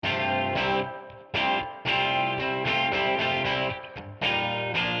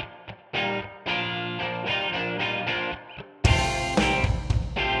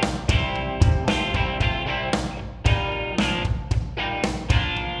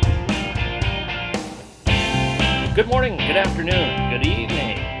Good morning, good afternoon, good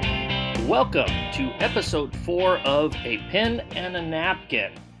evening. Welcome to episode 4 of A Pen and a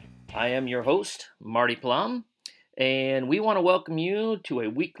Napkin. I am your host, Marty Plum, and we want to welcome you to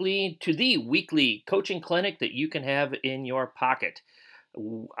the weekly coaching clinic that you can have in your pocket.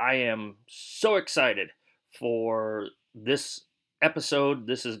 I am so excited for this episode.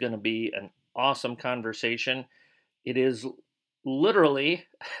 This is going to be an awesome conversation. It is literally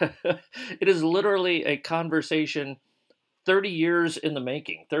a conversation 30 years in the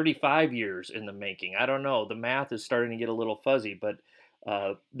making, 35 years in the making. I don't know. The math is starting to get a little fuzzy, but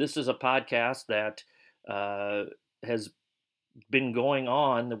this is a podcast that has been going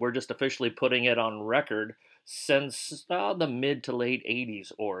on. We're just officially putting it on record since the mid to late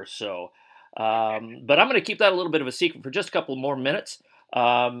 80s or so. But I'm going to keep that a little bit of a secret for just a couple more minutes.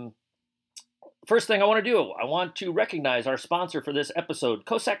 First thing I want to do, I want to recognize our sponsor for this episode,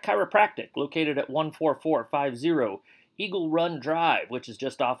 Cossack Chiropractic, located at 14450 Eagle Run Drive, which is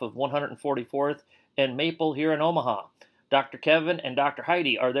just off of 144th and Maple here in Omaha. Dr. Kevin and Dr.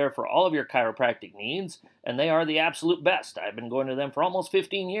 Heidi are there for all of your chiropractic needs, and they are the absolute best. I've been going to them for almost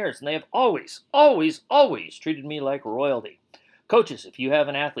 15 years, and they have always treated me like royalty. Coaches, if you have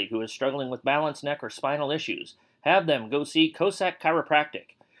an athlete who is struggling with balance, neck, or spinal issues, have them go see Cossack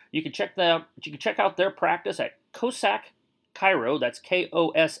Chiropractic. You can check out their practice at Cossack Chiro, that's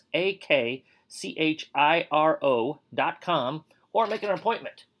KOSAKCHIRO.com, or make an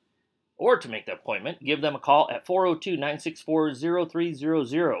appointment. Or to make the appointment, give them a call at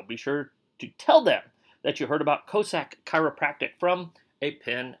 402-964-0300. Be sure to tell them that you heard about Cossack Chiropractic from A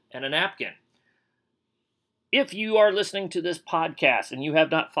Pen and a Napkin. If you are listening to this podcast and you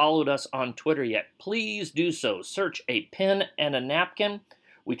have not followed us on Twitter yet, please do so. Search A Pen and a Napkin.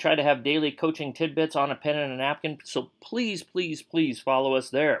 We try to have daily coaching tidbits on A Pen and a Napkin, so please follow us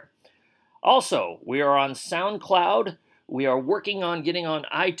there. Also, we are on SoundCloud. We are working on getting on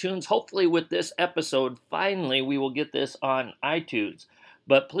iTunes. Hopefully with this episode, finally, we will get this on iTunes.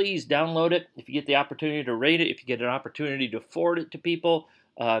 But please download it. If you get the opportunity to rate it, if you get an opportunity to forward it to people,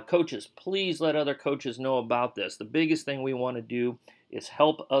 coaches, please let other coaches know about this. The biggest thing we want to do is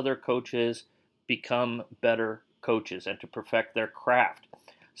help other coaches become better coaches and to perfect their craft.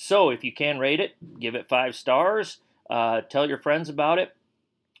 So if you can rate it, give it 5 stars. Tell your friends about it.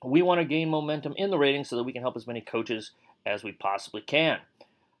 We want to gain momentum in the ratings so that we can help as many coaches as we possibly can.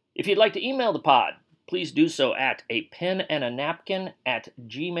 If you'd like to email the pod, please do so at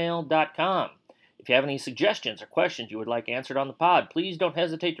apenandanapkin@gmail.com. If you have any suggestions or questions you would like answered on the pod, please don't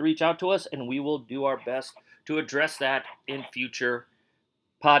hesitate to reach out to us, and we will do our best to address that in future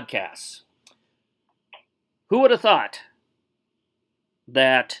podcasts. Who would have thought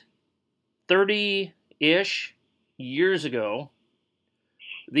that 30-ish years ago,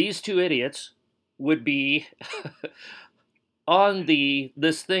 these two idiots would be on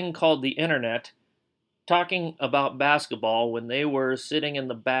this thing called the internet talking about basketball when they were sitting in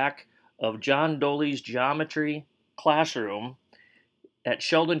the back of John Doley's geometry classroom at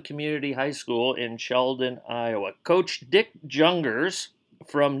Sheldon Community High School in Sheldon, Iowa. Coach Dick Jungers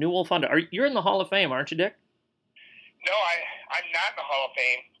from New Wolf Honda. You're in the Hall of Fame, aren't you, Dick? No, I'm not in the Hall of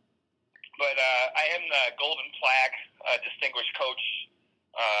Fame, but I am the Golden Flag Distinguished Coach.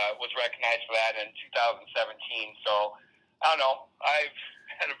 Was recognized for that in 2017. So, I don't know. I've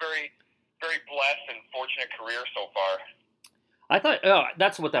had a very, very blessed and fortunate career so far. I thought,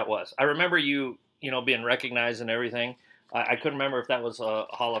 that's what that was. I remember you being recognized and everything. I couldn't remember if that was a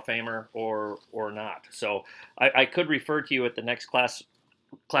Hall of Famer or not. So, I could refer to you at the next class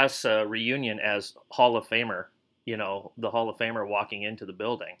reunion as Hall of Famer. The Hall of Famer walking into the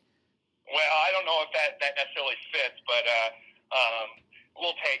building. Well, I don't know if that necessarily fits, but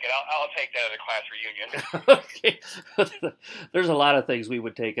we'll take it. I'll take that at a class reunion. Okay. There's a lot of things we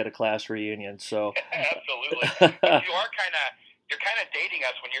would take at a class reunion. So absolutely. You're kind of dating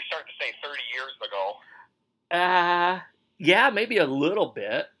us when you're starting to say 30 years ago. Yeah, maybe a little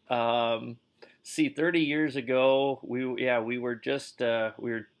bit. 30 years ago, we were just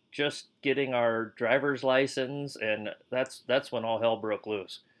getting our driver's license, and that's when all hell broke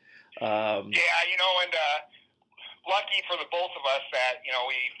loose. And lucky for the both of us that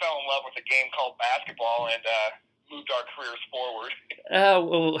we fell in love with a game called basketball and moved our careers forward.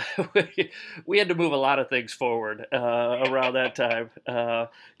 We had to move a lot of things forward around that time.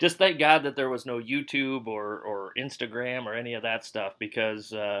 Just thank God that there was no YouTube or Instagram or any of that stuff,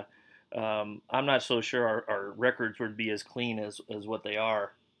 because I'm not so sure our records would be as clean as what they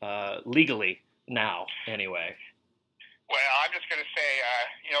are legally now, anyway. Well, I'm just going to say,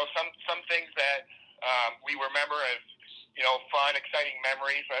 some things that we remember as fun, exciting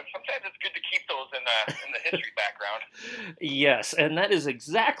memories. Sometimes it's good to keep those in the history background. Yes, and that is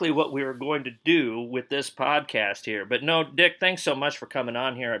exactly what we were going to do with this podcast here. But no, Dick, thanks so much for coming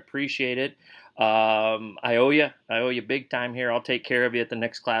on here. I appreciate it. I owe you big time here. I'll take care of you at the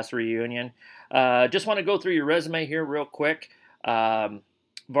next class reunion. Just want to go through your resume here real quick.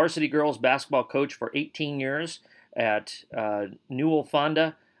 Varsity girls basketball coach for 18 years at Newell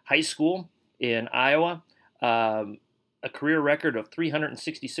Fonda High School in Iowa. A career record of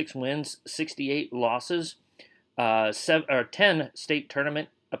 366 wins, 68 losses, 10 state tournament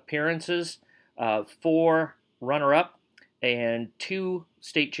appearances, 4 runner-up, and 2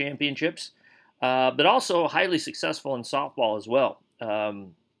 state championships, but also highly successful in softball as well.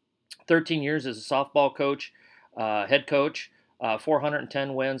 13 years as a softball coach, head coach,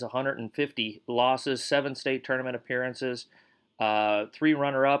 410 wins, 150 losses, 7 state tournament appearances, 3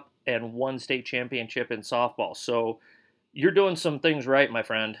 runner-up, and 1 state championship in softball. So you're doing some things right, my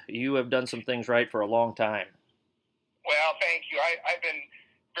friend. You have done some things right for a long time. Well, thank you. I've been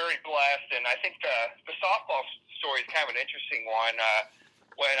very blessed, and I think the softball story is kind of an interesting one.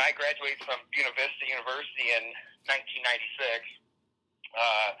 When I graduated from Buena Vista University in 1996,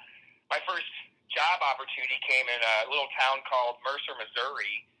 my first job opportunity came in a little town called Mercer,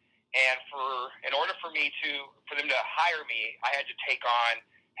 Missouri, and in order for them to hire me, I had to take on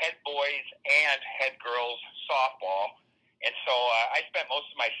head boys and head girls softball. And so I spent most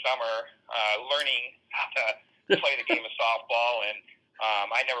of my summer learning how to play the game of softball, and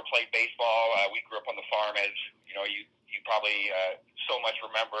I never played baseball. We grew up on the farm, as you probably so much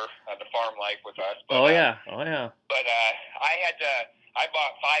remember the farm life with us. But, oh yeah. But I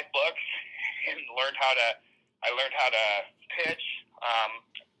bought 5 books and learned how to pitch.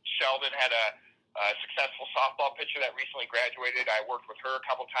 Sheldon had a successful softball pitcher that recently graduated. I worked with her a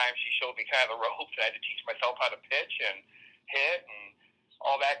couple times. She showed me kind of the ropes, and I had to teach myself how to pitch and hit and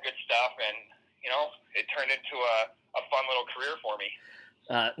all that good stuff, and it turned into a fun little career for me.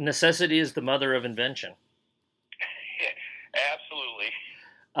 Necessity is the mother of invention. Absolutely.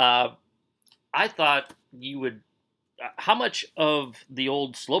 I thought you would. How much of the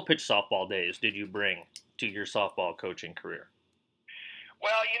old slow pitch softball days did you bring to your softball coaching career?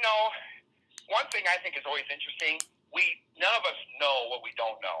 Well, one thing I think is always interesting. None of us know what we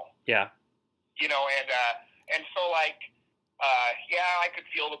don't know. Yeah. And so I could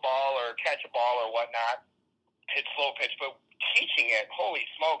feel the ball or catch a ball or whatnot, hit slow pitch, but teaching it, holy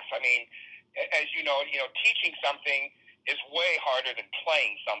smokes! I mean, as you know, teaching something is way harder than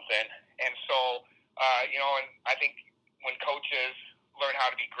playing something, and so and I think when coaches learn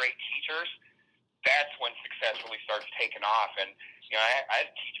how to be great teachers, that's when success really starts taking off. And I had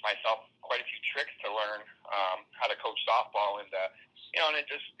to teach myself quite a few tricks to learn how to coach softball, and and it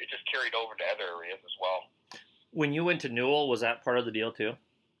just carried over to other areas as well. When you went to Newell, was that part of the deal too?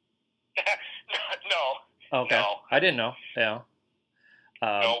 No. Okay. No. I didn't know. Yeah.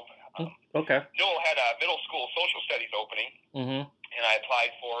 Nope. Okay. Newell had a middle school social studies opening, and I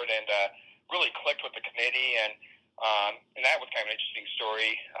applied for it and really clicked with the committee, and that was kind of an interesting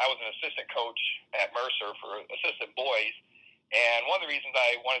story. I was an assistant coach at Mercer for assistant boys, and one of the reasons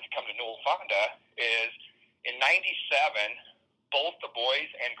I wanted to come to Newell Fonda is in '97, both the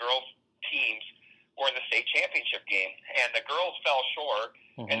boys and girls teams were in the state championship game, and the girls fell short,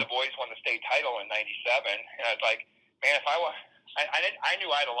 and the boys won the state title in '97. And I was like, man, if I knew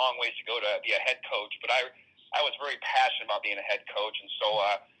I had a long ways to go to be a head coach, but I was very passionate about being a head coach, and so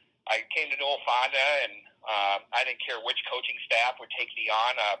I came to Newell Fonda, and I didn't care which coaching staff would take me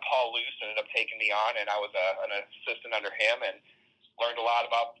on. Paul Luce ended up taking me on, and I was an assistant under him, and learned a lot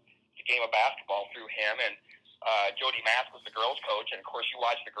about the game of basketball through him. And Jody Mask was the girls' coach, and of course you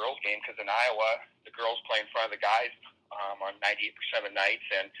watch the girls' game because in Iowa the girls play in front of the guys on 98% of nights.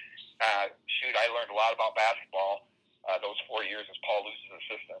 And I learned a lot about basketball those 4 years as Paul Luce's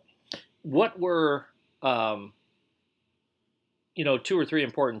assistant. What were 2 or 3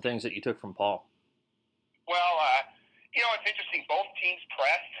 important things that you took from Paul? Well, it's interesting. Both teams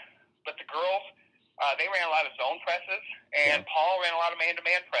pressed, but the girls they ran a lot of zone presses, and Paul ran a lot of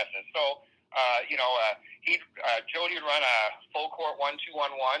man-to-man presses. So. Jody would run a full court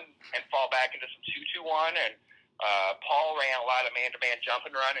 1-2-1-1 and fall back into some 2-2-1, and Paul ran a lot of man-to-man jump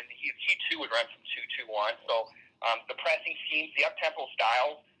and run, and he too would run some 2-2-1. So the pressing schemes, the up-tempo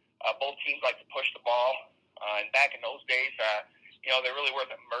styles, both teams like to push the ball. And back in those days, there really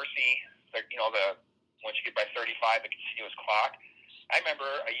wasn't mercy. Once you get by 35, the continuous clock. I remember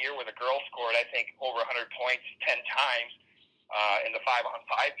a year where the girls scored, I think, over 100 points 10 times in the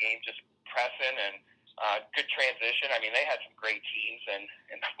 5-on-5 game, just pressing and good transition. I mean, they had some great teams, and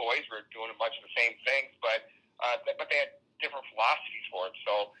the boys were doing much of the same things, but they had different philosophies for it.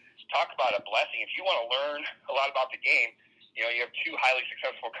 So talk about a blessing. If you want to learn a lot about the game, you have two highly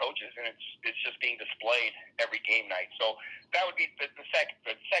successful coaches, and it's just being displayed every game night. So that would be the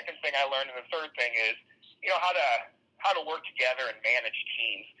second thing I learned, and the third thing is how to work together and manage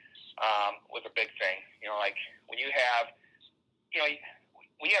teams was a big thing. Like when you have 20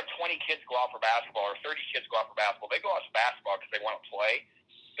 kids go out for basketball or 30 kids go out for basketball, they go out for basketball because they want to play.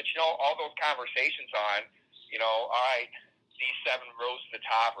 But all those conversations on, all right, these 7 rows to the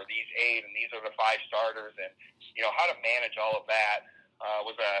top, or these 8, and these are the 5 starters, and how to manage all of that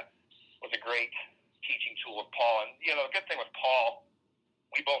was a great teaching tool with Paul. And the good thing with Paul,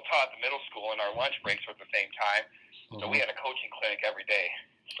 we both taught the middle school, and our lunch breaks were at the same time, so we had a coaching clinic every day.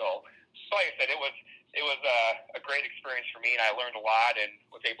 So like I said, it was a great experience for me, and I learned a lot and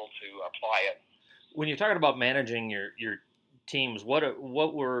was able to apply it. When you're talking about managing your teams, what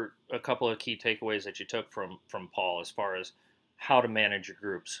were a couple of key takeaways that you took from Paul as far as how to manage your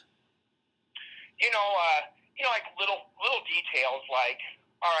groups? Like little details, like,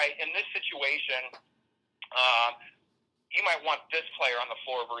 all right, in this situation, you might want this player on the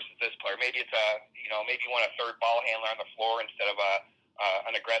floor versus this player. Maybe it's maybe you want a third ball handler on the floor instead of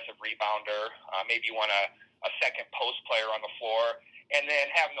an aggressive rebounder. Maybe you want a second post player on the floor, and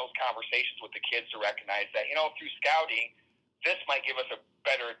then having those conversations with the kids to recognize that, through scouting, this might give us a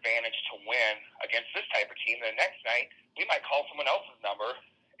better advantage to win against this type of team. The next night, we might call someone else's number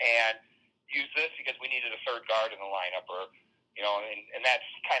and use this because we needed a third guard in the lineup, or, and that's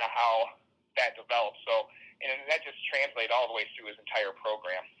kind of how that developed. So, and that just translated all the way through his entire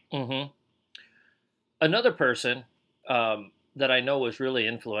program. Mm-hmm. Another person that I know was really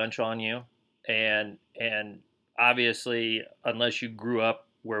influential on you, and obviously, unless you grew up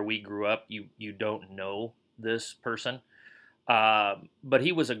where we grew up, you don't know this person. But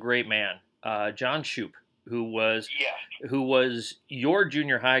he was a great man, John Shoup, who was your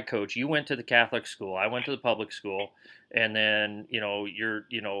junior high coach. You went to the Catholic school. I went to the public school, and then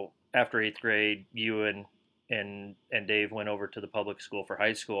after 8th grade, you and Dave went over to the public school for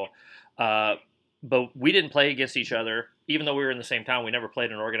high school. But we didn't play against each other, even though we were in the same town. We never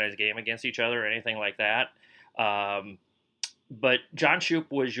played an organized game against each other or anything like that. But John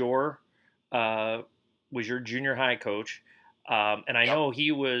Shoup was your junior high coach. And I know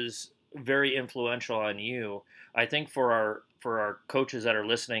he was very influential on you. I think for our coaches that are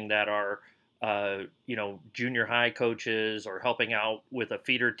listening that are junior high coaches or helping out with a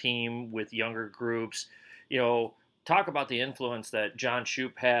feeder team with younger groups, talk about the influence that John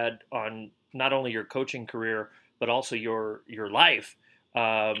Shoup had on not only your coaching career but also your life.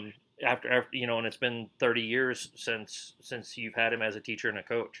 After and it's been 30 years since you've had him as a teacher and a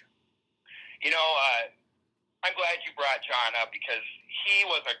coach. I'm glad you brought John up because he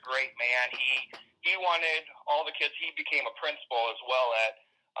was a great man. He wanted all the kids. He became a principal as well at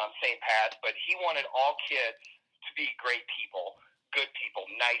St. Pat's, but he wanted all kids to be great people, good people,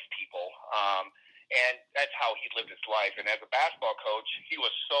 nice people, and that's how he lived his life. And as a basketball coach, he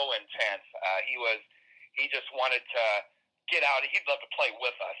was so intense. He just wanted to get out. He'd love to play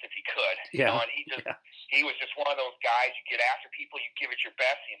with us if he could. Yeah. And he was just one of those guys. You get after people, you give it your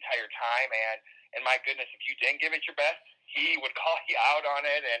best the entire time, and my goodness, if you didn't give it your best, he would call you out on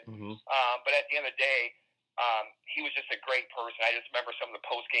it. And but at the end of the day, he was just a great person. I just remember some of the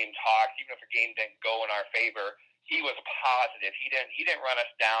post game talks. Even if a game didn't go in our favor, he was positive. He didn't run us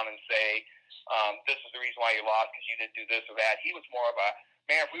down and say, this is the reason why you lost because you didn't do this or that. He was more of a,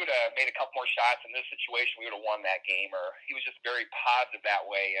 man, if we would have made a couple more shots in this situation, we would have won that game. Or he was just very positive that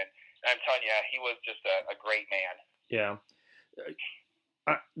way. And I'm telling you, he was just a great man. Yeah.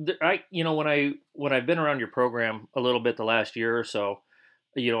 When I've been around your program a little bit the last year or so,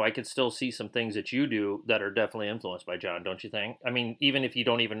 I can still see some things that you do that are definitely influenced by John, don't you think? I mean, even if you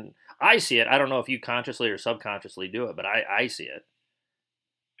don't even, I see it. I don't know if you consciously or subconsciously do it, but I see it.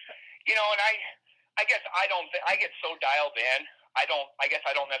 And I guess I get so dialed in. I guess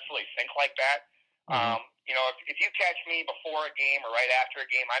I don't necessarily think like that. Mm-hmm. If you catch me before a game or right after a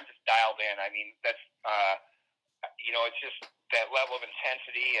game, I'm just dialed in. I mean, that's, it's just that level of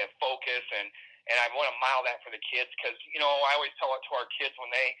intensity and focus, and I want to model that for the kids because, I always tell it to our kids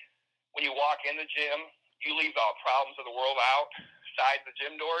when you walk in the gym, you leave all problems of the world outside the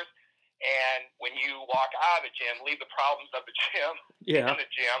gym doors, and when you walk out of the gym, leave the problems of the gym in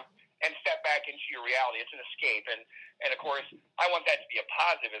the gym and step back into your reality. It's an escape, and of course, I want that to be a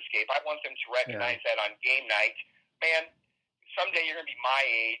positive escape. I want them to recognize that on game night, man, someday you're going to be my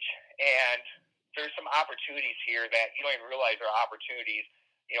age, and there's some opportunities here that you don't even realize are opportunities,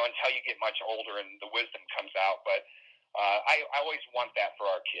 until you get much older and the wisdom comes out. But I always want that for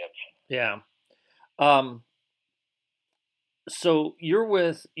our kids. Yeah. So you're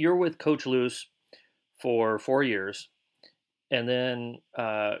with Coach Luce for 4 years, and then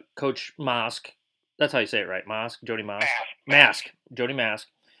Coach Mosk. That's how you say it, right? Mosk, Jody Mosk, Mask. Jody Mask,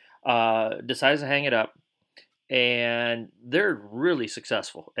 decides to hang it up, and they're really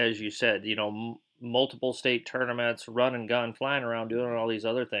successful, as you said. Multiple state tournaments, run and gun, flying around, doing all these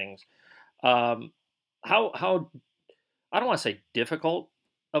other things. Um, how I don't want to say difficult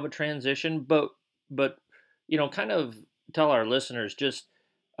of a transition, but kind of tell our listeners just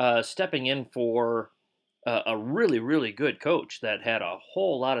stepping in for a really really good coach that had a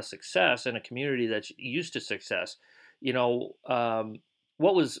whole lot of success in a community that's used to success. You know,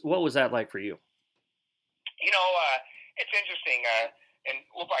 what was that like for you? It's interesting, and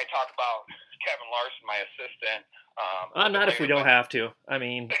we'll probably talk about Kevin Larson, my assistant, a little Not bit if we later. don't have to. I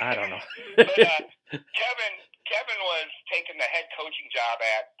mean, I don't know. But Kevin was taking the head coaching job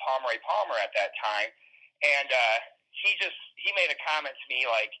at Pomeroy Palmer at that time, and he made a comment to me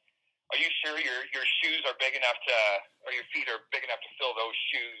like, "Are you sure your shoes are big enough to, or your feet are big enough to fill those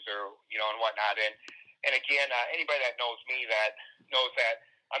shoes, or and whatnot?" And again, anybody that knows me that knows that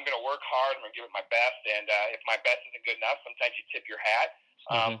I'm going to work hard. I'm going to give it my best, and if my best isn't good enough, sometimes you tip your hat.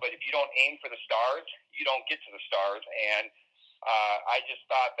 But if you don't aim for the stars, you don't get to the stars. And I just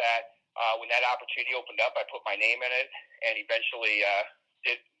thought that when that opportunity opened up, I put my name in it, and eventually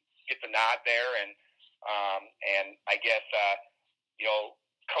did get the nod there. And I guess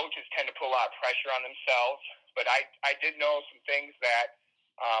coaches tend to put a lot of pressure on themselves, but I did know some things that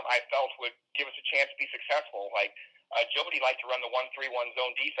I felt would give us a chance to be successful. Like Jody liked to run the 1-3-1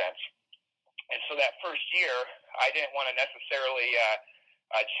 zone defense, and so that first year, I didn't want to necessarily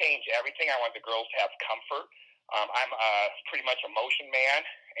change everything. I wanted the girls to have comfort. I'm pretty much a motion man,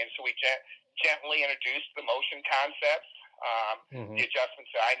 and so we gently introduced the motion concepts, the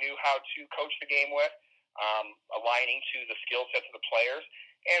adjustments that I knew how to coach the game with, aligning to the skill sets of the players.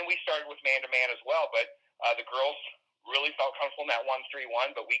 And we started with man-to-man as well, but the girls really felt comfortable in that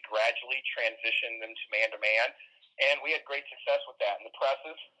 1-3-1, but we gradually transitioned them to man-to-man, and we had great success with that. In the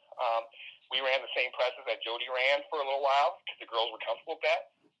presses, we ran the same presses that Jody ran for a little while because the girls were comfortable with that,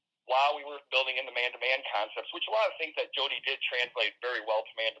 while we were building in the man-to-man concepts, which a lot of things that Jody did translate very well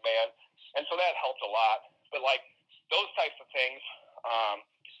to man-to-man, and so that helped a lot. But like those types of things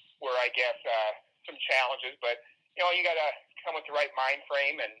were, I guess, some challenges, but you got to come with the right mind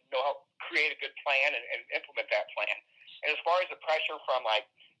frame and know how create a good plan and implement that plan. And as far as the pressure from like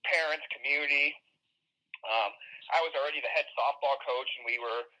parents, community, I was already the head softball coach, and we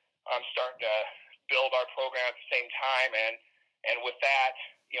were starting to build our program at the same time. And with that,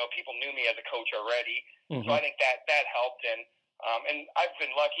 people knew me as a coach already, so I think that helped. And I've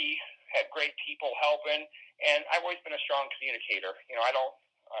been lucky, had great people helping, and I've always been a strong communicator.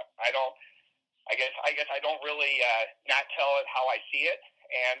 I guess I don't really not tell it how I see it,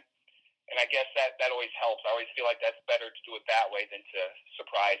 and I guess that always helps. I always feel like that's better to do it that way than to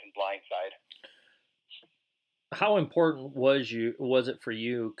surprise and blindside. How important was it for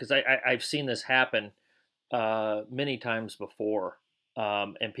you? Because I've seen this happen many times before,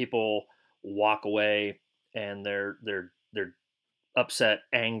 and people walk away and they're upset,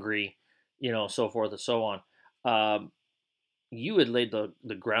 angry, so forth and so on. You had laid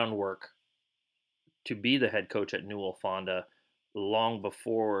the groundwork to be the head coach at Newell Fonda long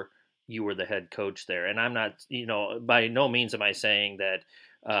before you were the head coach there. And I'm not, by no means am I saying that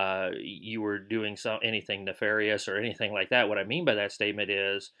you were doing anything nefarious or anything like that. What I mean by that statement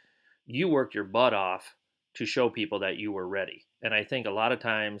is you worked your butt off to show people that you were ready. And I think a lot of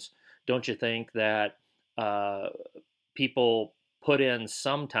times, don't you think that people put in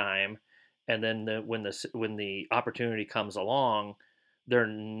some time, and then when the opportunity comes along, they're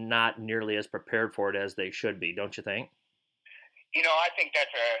not nearly as prepared for it as they should be, don't you think? I think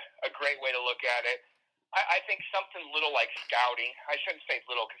that's a great way to look at it. I think something little like scouting, I shouldn't say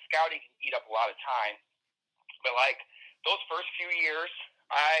little because scouting can eat up a lot of time, but like those first few years,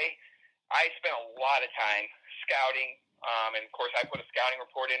 I spent a lot of time scouting, and of course I put a scouting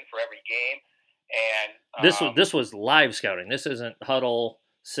report in for every game. And this was live scouting. This isn't huddle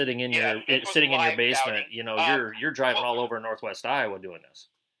sitting in your basement. Scouting. You're driving all over Northwest Iowa doing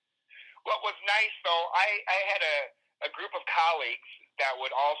this. What was nice though, I had a group of colleagues that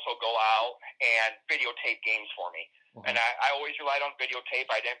would also go out and videotape games for me. And I always relied on videotape.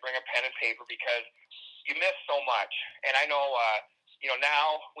 I didn't bring a pen and paper because you miss so much. And I know,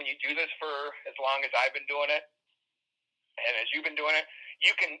 now when you do this for as long as I've been doing it, and as you've been doing it,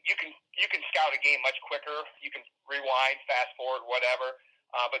 you can scout a game much quicker. You can rewind, fast forward, whatever.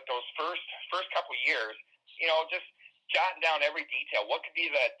 But those first couple of years, just jotting down every detail. What could be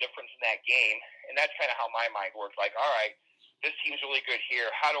the difference in that game? And that's kind of how my mind works. Like, all right, this team's really good here.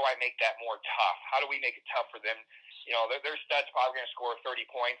 How do I make that more tough? How do we make it tough for them? You know, their studs probably going to score 30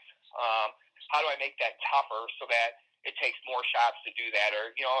 points. How do I make that tougher so that it takes more shots to do that?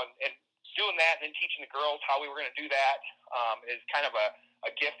 Or, you know, and doing that and then teaching the girls how we were going to do that is kind of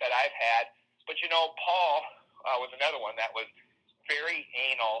a gift that I've had. But, you know, Paul was another one that was very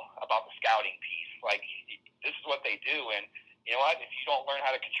anal about the scouting piece. Like, this is what they do. And, you know what, if you don't learn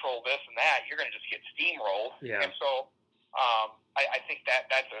how to control this and that, you're going to just get steamrolled. Yeah. And so I think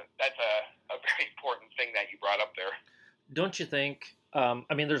that's a very important thing that you brought up there. Don't you think,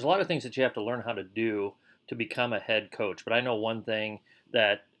 I mean, there's a lot of things that you have to learn how to do to become a head coach, but I know one thing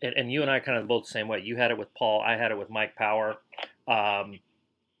that, and you and I kind of both the same way. You had it with Paul, I had it with Mike Power.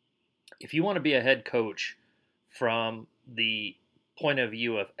 If you want to be a head coach from the point of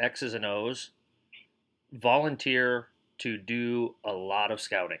view of X's and O's, volunteer to do a lot of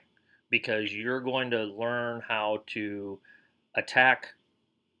scouting, because you're going to learn how to attack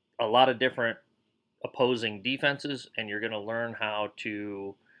a lot of different opposing defenses, and you're going to learn how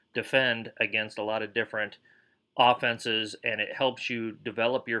to defend against a lot of different offenses, and it helps you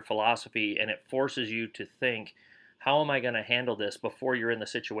develop your philosophy, and it forces you to think, how am I going to handle this before you're in the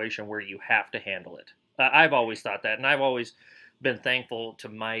situation where you have to handle it? I've always thought that, and I've always been thankful to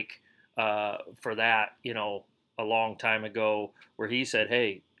Mike for that, you know, a long time ago, where he said,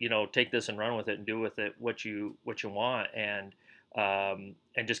 hey, you know, take this and run with it and do with it what you want, and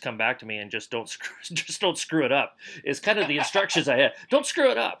just come back to me and just don't screw it up. It's kind of the instructions I had. Don't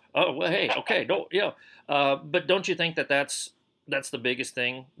screw it up. Oh, well, hey, okay, don't, you know. But don't you think that that's the biggest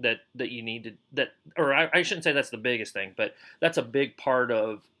thing that you need to, or I shouldn't say that's the biggest thing, but that's a big part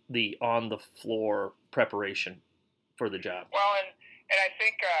of the on the floor preparation for the job. Well, and I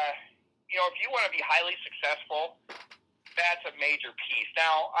think you know, if you want to be highly successful, that's a major piece.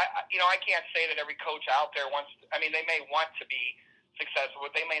 Now, I can't say that every coach out there wants. I mean, they may want to be successful,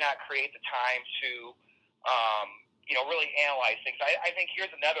 but they may not create the time to, you know, really analyze things. I think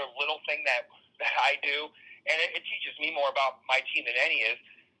here's another little thing that I do, and it teaches me more about my team than any is.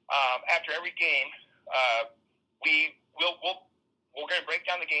 After every game, we're going to break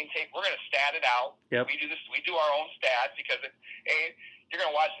down the game tape. We're going to stat it out. Yep. We do this. We do our own stats because you're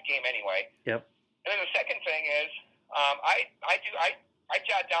going to watch the game anyway. Yep. And then the second thing is, I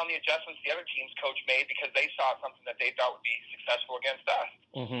jot down the adjustments the other team's coach made because they saw something that they thought would be successful against us.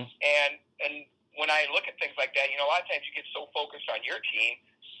 Mm-hmm. And when I look at things like that, you know, a lot of times you get so focused on your team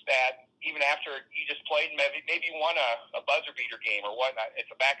that even after you just played, maybe you won a buzzer beater game or whatnot,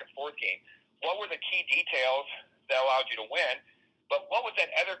 it's a back and forth game. What were the key details that allowed you to win? But what was that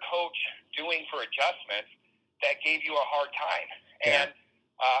other coach doing for adjustments that gave you a hard time? Yeah. And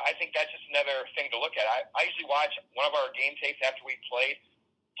I think that's just another thing to look at. I usually watch one of our game tapes after we played,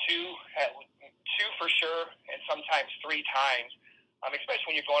 two for sure, and sometimes three times,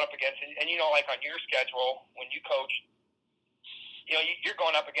 especially when you're going up against, and you know, like on your schedule, when you coach, you know, you're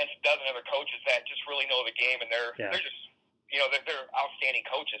going up against a dozen other coaches that just really know the game, and they're just, you know, they're outstanding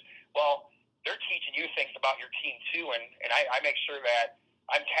coaches. Well, they're teaching you things about your team too, and I make sure that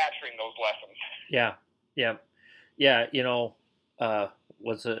I'm capturing those lessons. Yeah. You know,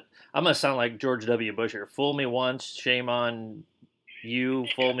 I'm gonna sound like George W. Bush here. Fool me once, shame on you.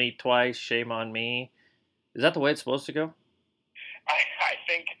 Fool me twice, shame on me. Is that the way it's supposed to go? I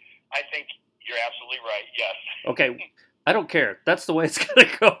think you're absolutely right. Yes. Okay. I don't care. That's the way it's gonna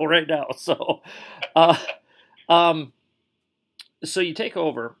go right now. So, so you take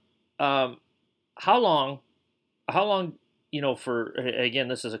over. How long, you know, for, again,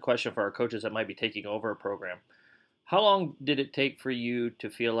 this is a question for our coaches that might be taking over a program. How long did it take for you to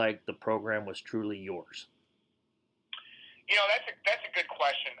feel like the program was truly yours? You know, that's a good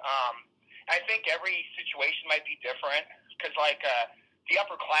question. I think every situation might be different because, like, the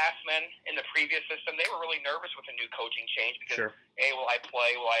upperclassmen in the previous system, they were really nervous with a new coaching change because, Sure. Hey, will I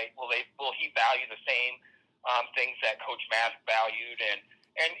play? Will he value the same things that Coach Mask valued? And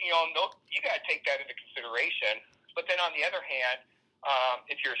you know, you got to take that into consideration. But then on the other hand,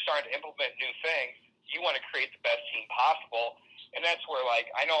 if you're starting to implement new things, you want to create the best team possible. And that's where, like,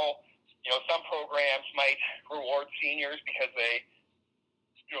 I know, you know, some programs might reward seniors because they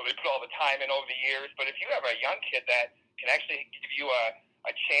put all the time in over the years. But if you have a young kid that can actually give you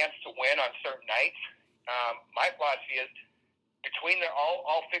a chance to win on certain nights, my philosophy is between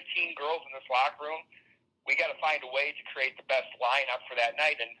all 15 girls in this locker room, we got to find a way to create the best lineup for that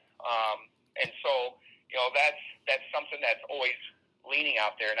night. And so, you know, that's something that's always leaning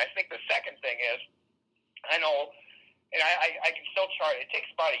out there. And I think the second thing is, I know, and I can still chart, it takes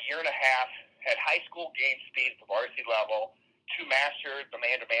about a year and a half at high school game speed at the varsity level to master the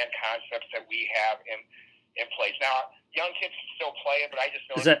man-to-man concepts that we have. And in place. Now, young kids can still play it, but I just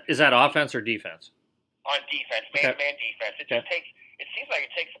know is that offense or defense? On defense, man-to-man defense. It just takes. It seems like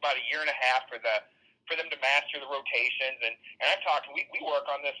it takes about a year and a half for them to master the rotations. And I'm talking. We work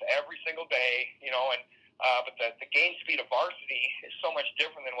on this every single day, and but the game speed of varsity is so much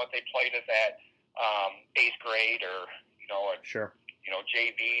different than what they played us at 8th grade or sure.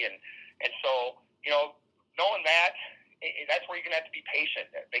 JV, and so knowing that, that's where you're gonna have to be patient.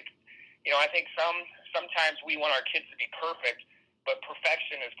 I think sometimes we want our kids to be perfect, but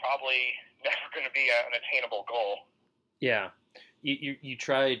perfection is probably never going to be an attainable goal. Yeah, you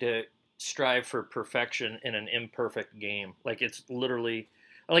try to strive for perfection in an imperfect game. Like it's literally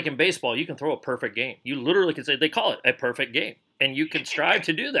like in baseball, you can throw a perfect game. You literally can say they call it a perfect game, and you can strive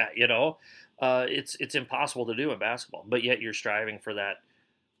to do that. It's impossible to do in basketball, but yet you're striving for that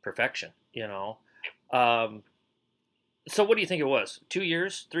perfection. So what do you think it was? 2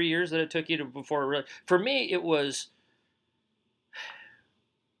 years, 3 years that it took you to before really? For me, it was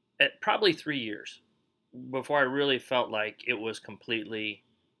probably 3 years before I really felt like it was completely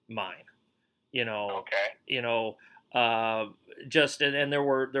mine. Okay. Just and there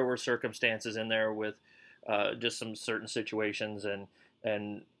were circumstances in there with just some certain situations and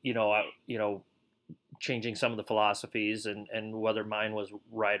changing some of the philosophies and whether mine was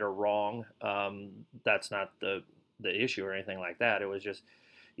right or wrong. That's not the issue or anything like that. It was just,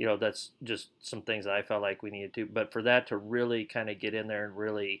 that's just some things that I felt like we needed to. But for that to really kind of get in there and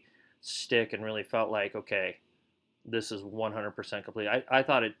really stick and really felt like, okay, this is 100% complete. I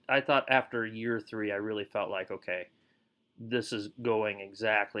thought after year 3, I really felt like, okay, this is going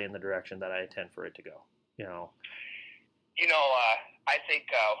exactly in the direction that I intend for it to go. I think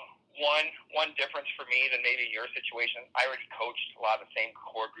one difference for me than maybe your situation, I already coached a lot of the same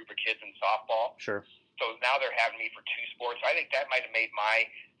core group of kids in softball. Sure. So now they're having me for 2 sports. I think that might have made my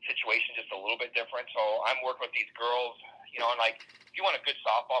situation just a little bit different. So I'm working with these girls, and like, if you want a good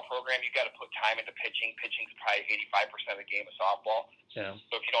softball program, you got to put time into pitching. Pitching's probably 85% of the game of softball. Yeah.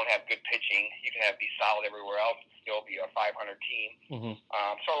 So if you don't have good pitching, you can be solid everywhere else, still be a 500 team. Mm-hmm.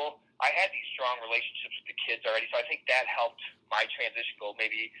 So I had these strong relationships with the kids already. So I think that helped my transition goal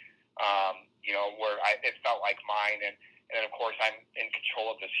maybe, where it felt like mine. And then, of course, I'm in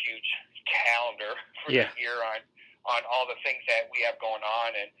control of this huge calendar for the year on all the things that we have going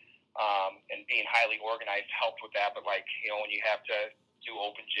on, and being highly organized helped with that. But when you have to do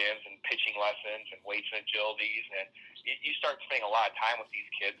open gyms and pitching lessons and weights and agilities, and you start spending a lot of time with these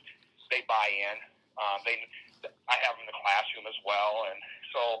kids, they buy in. I have them in the classroom as well, and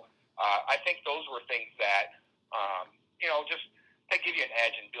so I think those were things that just they give you an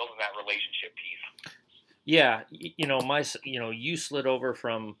edge in building that relationship piece. Yeah, you slid over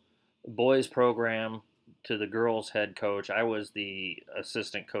from boys program to the girls head coach. I was the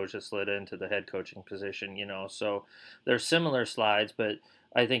assistant coach that slid into the head coaching position, so there's similar slides, but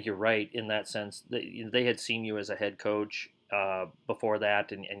I think you're right in that sense that they had seen you as a head coach before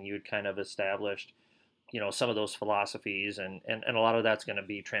that, and you'd kind of established, some of those philosophies, and a lot of that's going to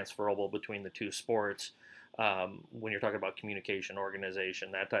be transferable between the 2 sports when you're talking about communication,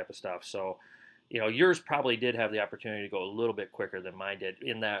 organization, that type of stuff. So, yours probably did have the opportunity to go a little bit quicker than mine did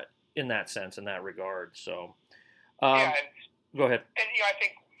in that sense, in that regard. So, go ahead. And I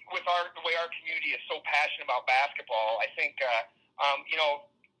think with the way our community is so passionate about basketball, I think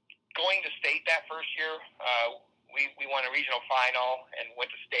going to state that first year, we won a regional final and went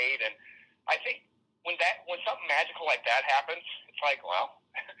to state, and I think when something magical like that happens, it's like, well,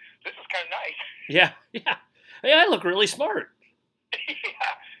 this is kind of nice. Yeah. Hey, I look really smart.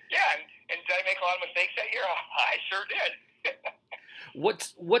 Yeah. And did I make a lot of mistakes that year? I sure did.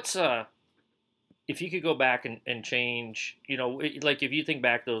 What's if you could go back and change, like if you think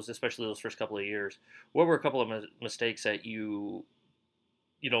back especially those first couple of years, what were a couple of mistakes that you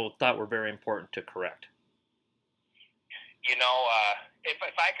thought were very important to correct?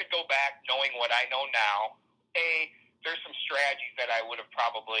 If I could go back knowing what I know now, there's some strategies that I would have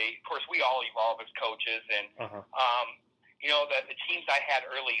probably, of course, we all evolve as coaches, and, the teams I had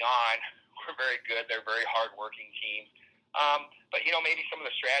early on were very good. They're very hardworking teams. But, maybe some of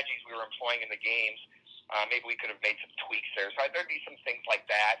the strategies we were employing in the games, maybe we could have made some tweaks there. So there'd be some things like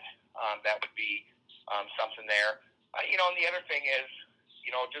that that would be something there. And the other thing is,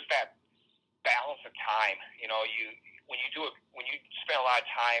 just that balance of time. When you spend a lot of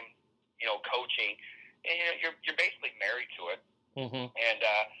time, coaching, you're basically married to it. Mm-hmm. And,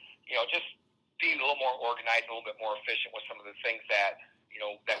 just being a little more organized, a little bit more efficient with some of the things that,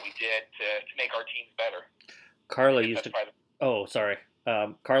 that we did to make our teams better. Carla used to. Oh, sorry.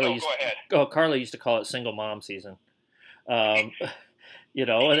 Carla go ahead. Carla used to call it single mom season.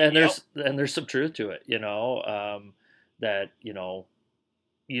 And Yep. there's some truth to it, that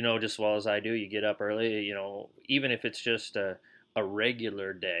just as well as I do. You get up early, even if it's just a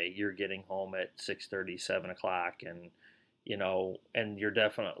regular day, you're getting home at 6:30, 7 o'clock, and you're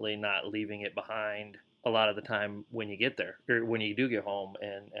definitely not leaving it behind a lot of the time when you get there or when you do get home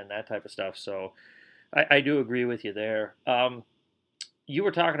and that type of stuff. So I do agree with you there. You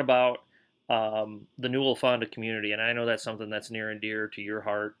were talking about the Newell Fonda community, and I know that's something that's near and dear to your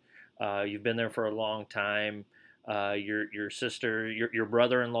heart. You've been there for a long time. Your sister, your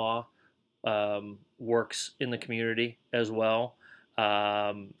brother-in-law works in the community as well.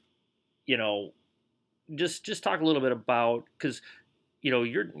 Um, you know, just talk a little bit about, because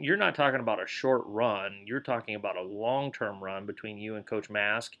you're not talking about a short run. You're talking about a long-term run between you and Coach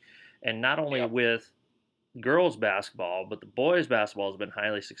Mask, and not only Yep. with girls basketball, but the boys basketball has been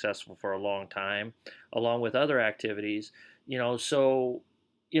highly successful for a long time, along with other activities. So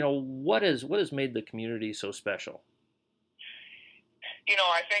what has made the community so special?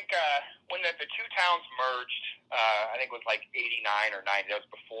 I think when the two towns merged, I think it was like 89 or 90. That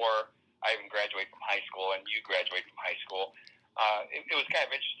was before I even graduated from high school and you graduated from high school. It was kind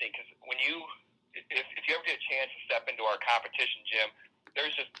of interesting because if you ever get a chance to step into our competition gym,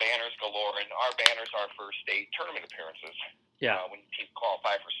 there's just banners galore, and our banners are for state tournament appearances. Yeah. When teams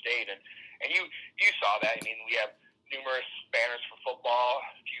qualify for state, and you saw that. I mean, we have numerous banners for football,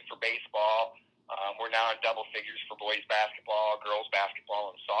 a few for baseball. We're now in double figures for boys basketball, girls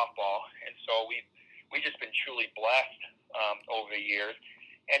basketball, and softball, and so we've just been truly blessed over the years.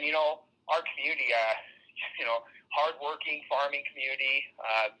 And our community, hardworking farming community.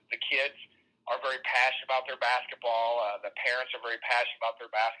 The kids are very passionate about their basketball. The parents are very passionate about their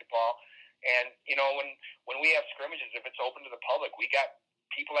basketball. And when we have scrimmages, if it's open to the public, we got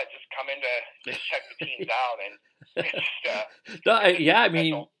people that just come in to just check the teams out, and it's just I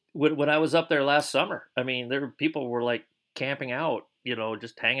mean, when I was up there last summer, I mean, people were like camping out,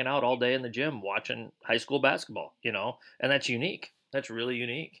 just hanging out all day in the gym watching high school basketball, and that's unique. That's really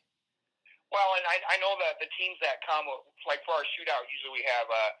unique. Well, and I know that the teams that come, like for our shootout, usually we have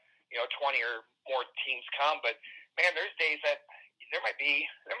 20 or more teams come, but man, there's days that there might be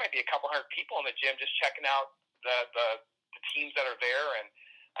a couple hundred people in the gym just checking out the teams that are there. And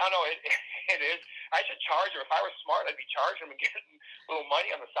I don't know, it is. I should charge them. If I was smart, I'd be charging them and getting a little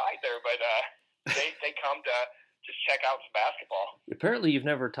money on the side there. But they come to just check out some basketball. Apparently, you've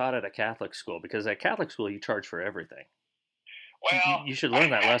never taught at a Catholic school, because at Catholic school you charge for everything. Well, you should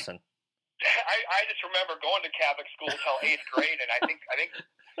learn that lesson. I just remember going to Catholic school until 8th grade, and I think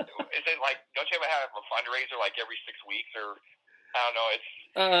is it like, don't you ever have a fundraiser like every 6 weeks, or I don't know? It's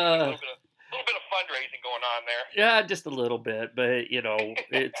a little bit of fundraising going on there. Yeah, just a little bit, but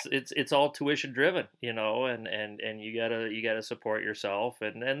it's all tuition driven, and you gotta support yourself,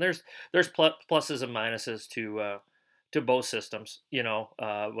 and there's pluses and minuses to both systems,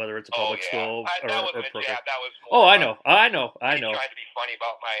 whether it's a public school or program. Yeah, that was Oh, more, I know. trying to be funny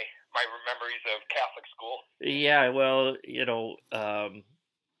about my memories of Catholic school. Yeah, well,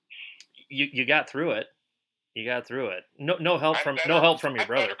 you got through it. You got through it. No help from your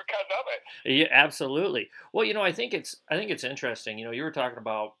brother. Better because of it. Yeah, absolutely. Well, I think it's interesting. You were talking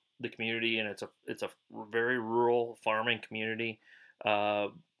about the community, and it's a very rural farming community.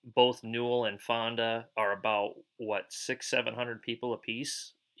 Both Newell and Fonda are about 600-700 people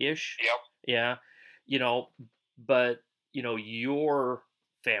apiece ish. Yep. Yeah. But your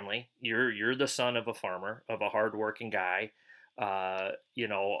family, you're the son of a farmer, of a hardworking guy. How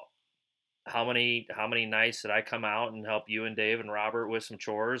many nights did I come out and help you and Dave and Robert with some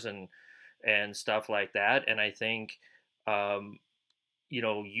chores and stuff like that? And I think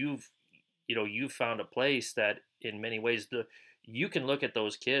you've found a place that in many ways you can look at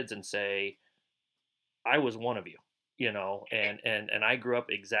those kids and say, I was one of you, and I grew up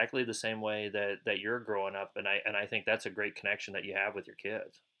exactly the same way that you're growing up, and I think that's a great connection that you have with your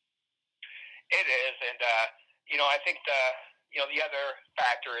kids. It is, and I think the other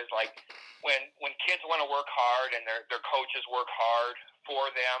factor is like when kids want to work hard and their coaches work hard for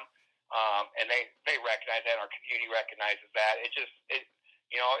them, and they recognize that, and our community recognizes that. It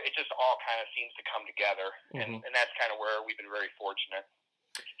just all kind of seems to come together, and that's kind of where we've been very fortunate.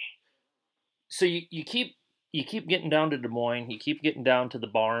 So you keep getting down to Des Moines. You keep getting down to the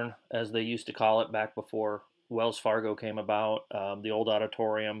barn, as they used to call it back before Wells Fargo came about, the old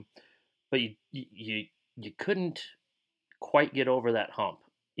auditorium. But you couldn't quite get over that hump.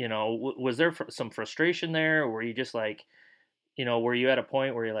 Was there some frustration there, or were you just like, were you at a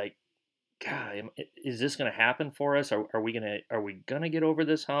point where you're like, God, is this going to happen for us? Are we gonna get over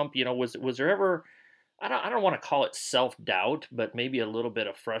this hump? Was there ever I don't want to call it self-doubt, but maybe a little bit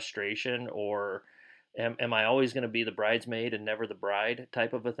of frustration, or am I always going to be the bridesmaid and never the bride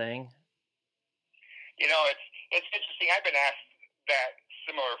type of a thing? It's interesting. I've been asked that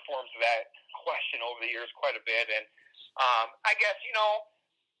similar forms of that question over the years quite a bit, and I guess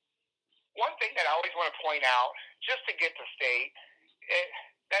one thing that I always want to point out, just to get to state,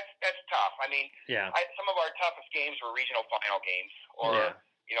 that's tough. I mean, Yeah. some of our toughest games were regional final games, or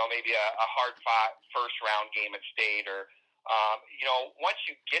Yeah. maybe a hard fought first round game at state, or once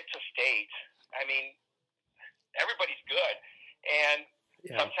you get to state, I mean, everybody's good, and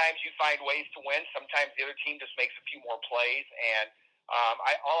Yeah. sometimes you find ways to win. Sometimes the other team just makes a few more plays, and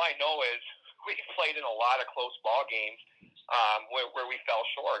all I know is we played in a lot of close ball games where we fell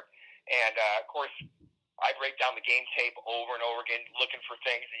short, and of course I break down the game tape over and over again, looking for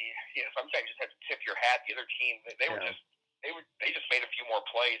things. And sometimes you just have to tip your hat. The other team, they just made a few more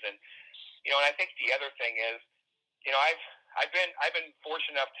plays, and and I think the other thing is, I've been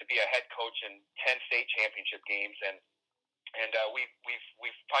fortunate enough to be a head coach in 10 state championship games, and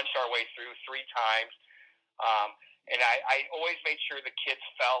we've punched our way through 3 times, and I always made sure the kids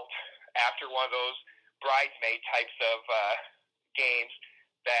felt after one of those bridesmaid types of games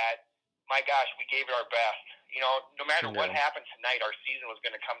that, my gosh, we gave it our best. No matter what happened tonight, our season was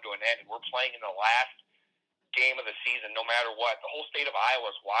going to come to an end, and we're playing in the last game of the season. No matter what, the whole state of Iowa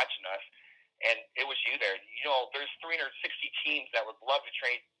is watching us, and it was you there. There's 360 teams that would love to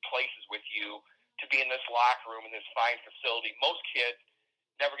trade places with you to be in this locker room in this fine facility. Most kids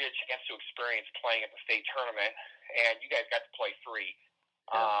never get a chance to experience playing at the state tournament, and you guys got to play 3.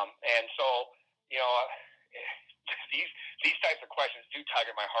 And so, these types of questions do tug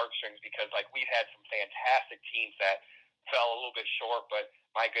at my heartstrings, because we've had some fantastic teams that fell a little bit short, but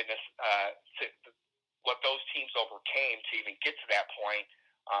my goodness, what those teams overcame to even get to that point.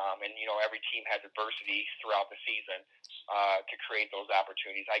 And every team has adversity throughout the season to create those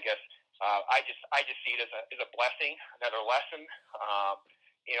opportunities. I guess I just see it as a blessing, another lesson,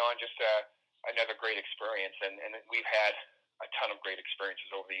 and just another great experience. And we've had a ton of great experiences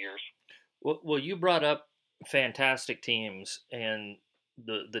over the years. Well, you brought up fantastic teams, and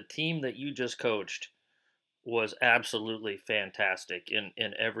the team that you just coached was absolutely fantastic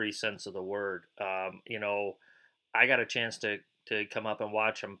in every sense of the word. I got a chance to come up and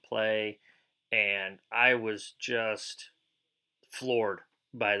watch them play, and I was just floored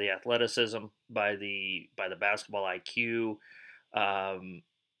by the athleticism, by the basketball IQ.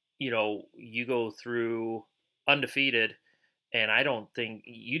 You go through undefeated, and I don't think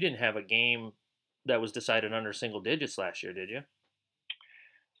you didn't have a game that was decided under single digits last year, did you?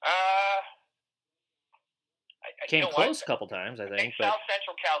 Came close a couple times, I think. South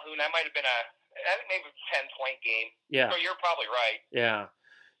Central Calhoun, that might have been I think maybe a 10-point game. Yeah. So you're probably right. Yeah.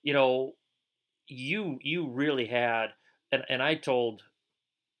 You really had, and I told,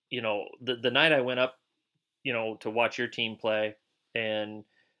 the night I went up, to watch your team play, and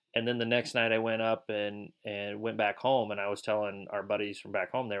then the next night I went up and went back home, and I was telling our buddies from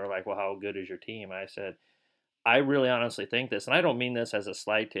back home, they were like, well, how good is your team? I said, I really honestly think this, and I don't mean this as a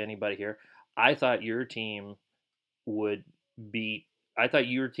slight to anybody here. I thought your team would win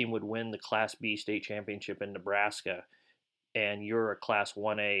the Class B state championship in Nebraska, and you're a Class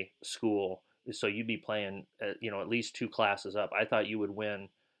 1A school, so you'd be playing, at least 2 classes up. I thought you would win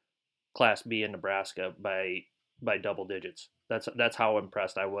Class B in Nebraska by double digits. That's how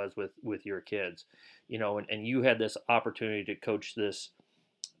impressed I was with your kids, and you had this opportunity to coach this,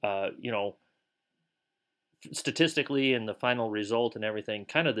 statistically, and the final result and everything,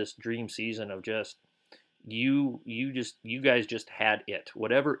 kind of this dream season of just you guys just had it,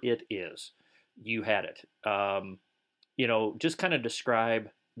 whatever it is, you had it. Just kind of describe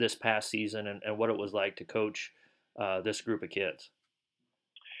this past season and what it was like to coach this group of kids.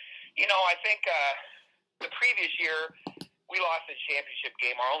 I think the previous year we lost the championship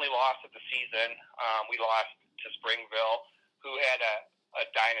game, our only loss of the season. We lost to Springville, who had a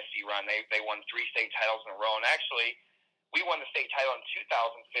dynasty run. They won 3 state titles in a row, and actually we won the state title in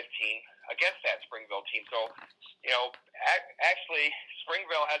 2015 against that Springville team. So, actually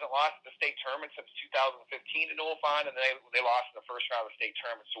Springville hasn't lost the state tournament since 2015 to Nulafon, and they lost in the first round of the state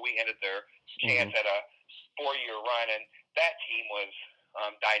tournament. So we ended their chance at a 4-year run, and that team was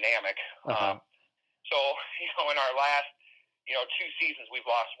dynamic. So, in our last, 2 seasons, we've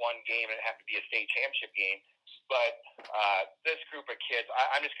lost 1 game, and it happened to be a state championship game. But this group of kids,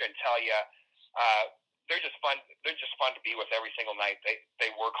 I'm just going to tell you, they're just fun. They're just fun to be with every single night.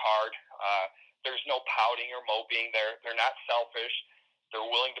 They work hard. There's no pouting or moping. They're not selfish. They're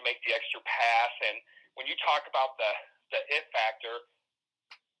willing to make the extra pass. And when you talk about the it factor,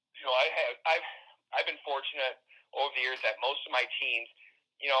 I've been fortunate over the years that most of my teams,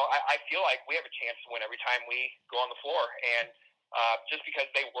 I feel like we have a chance to win every time we go on the floor. And just because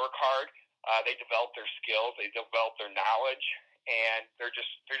they work hard, they develop their skills, they develop their knowledge, and they're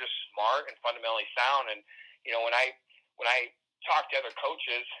just smart and fundamentally sound. And when I talk to other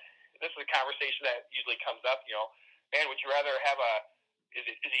coaches, this is a conversation that usually comes up. Man, would you rather have is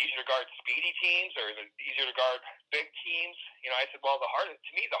it easier to guard speedy teams or is it easier to guard big teams? I said, well,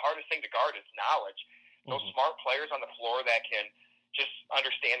 to me, the hardest thing to guard is knowledge. Those smart players on the floor that can just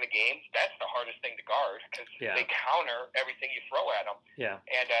understand the game, that's the hardest thing to guard because they counter everything you throw at them. Yeah.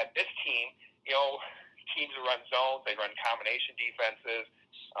 And this team, teams that run zones, they run combination defenses,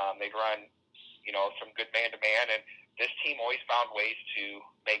 they run, some good man-to-man, and this team always found ways to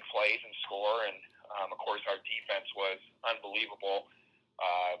make plays and score, and of course our defense was unbelievable,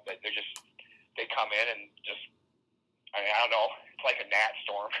 but they come in and just, I don't know, it's like a gnat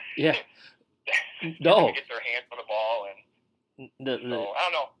storm. Yeah. No. Get their hands on the ball, and so, I don't know.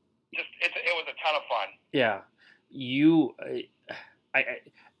 It was a ton of fun. Yeah,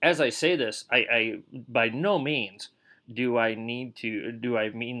 as I say this, I by no means do I mean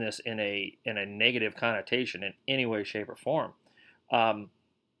this in a negative connotation in any way, shape, or form.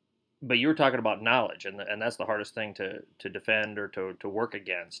 But you were talking about knowledge, and that's the hardest thing to defend or to work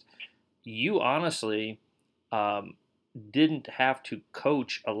against. You honestly didn't have to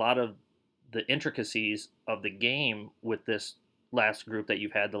coach a lot of the intricacies of the game with this last group that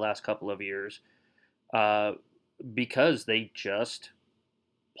you've had the last couple of years, because they just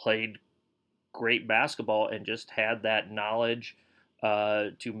played great basketball and just had that knowledge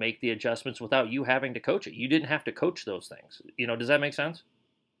to make the adjustments without you having to coach it. You didn't have to coach those things. Does that make sense?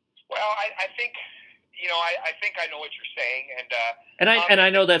 Well, I think I think I know what you're saying, and I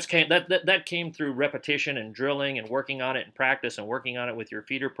know that came through repetition and drilling and working on it in practice and working on it with your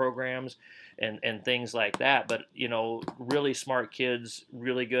feeder programs and things like that. But really smart kids,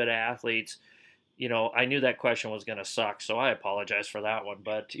 really good athletes. I knew that question was going to suck, so I apologize for that one.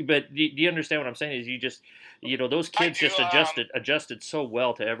 But do you understand what I'm saying? Is you just those kids just adjusted so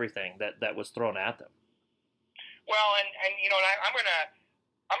well to everything that was thrown at them. Well, and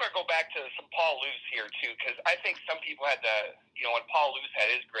I'm gonna go back to some Paul Lewis here too, because I think some people had when Paul Lewis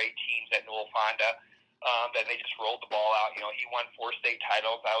had his great teams at Newell Fonda, that they just rolled the ball out. He won 4 state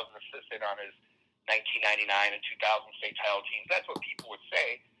titles. I was an assistant on his 1999 and 2000 state title teams. That's what people would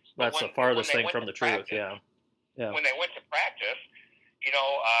say. That's the farthest thing from the truth. Yeah. When they went to practice,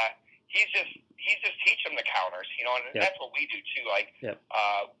 he's just teach them the counters. And that's what we do too. Like,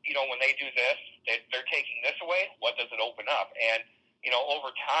 when they do this, they're taking this away. What does it open up? And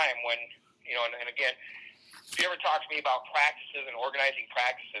over time, when, and again, if you ever talk to me about practices and organizing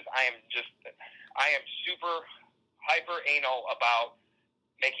practices, I am super hyper anal about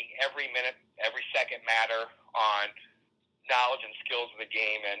making every minute, every second matter on knowledge and skills of the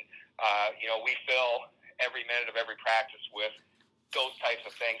game. And, we fill every minute of every practice with those types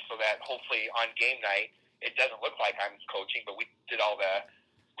of things so that hopefully on game night, it doesn't look like I'm coaching, but we did all the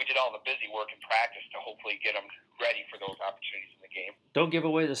busy work in practice to hopefully get them ready for those opportunities in the game. Don't give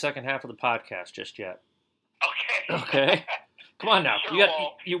away the second half of the podcast just yet. Okay. Come on now. Sure,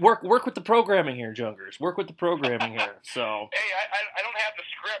 you work with the programming here, Jungers. Work with the programming here. So. Hey, I don't have the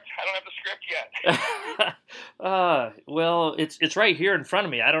script. I don't have the script yet. Well, it's right here in front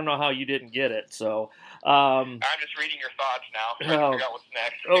of me. I don't know how you didn't get it. So. I'm just reading your thoughts now. Trying to figure out what's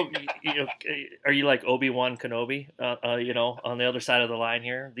next. Are you like Obi-Wan Kenobi? On the other side of the line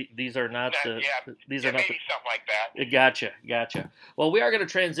here. These are not these are not maybe something like that. Gotcha. Well, we are going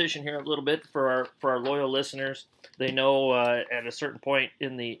to transition here a little bit for our loyal listeners. They know at a certain point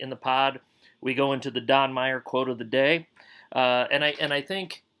in the pod, we go into the Don Meyer quote of the day, and I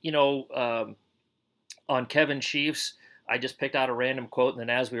think on Kevin Sheaf's, I just picked out a random quote, and then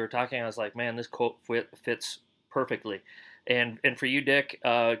as we were talking, I was like, man, this quote fits perfectly. And for you, Dick,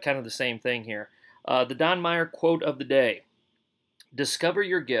 kind of the same thing here. The Don Meyer quote of the day: discover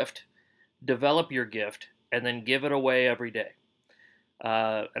your gift, develop your gift, and then give it away every day.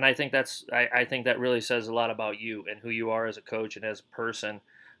 And I think I think that really says a lot about you and who you are as a coach and as a person.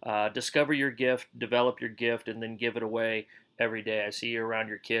 Discover your gift, develop your gift, and then give it away every day. I see you around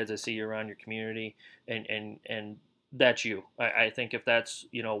your kids. I see you around your community, and that's you. I think if that's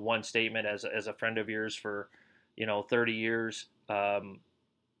one statement as a friend of yours for 30 years,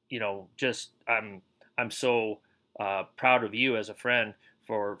 just I'm so proud of you as a friend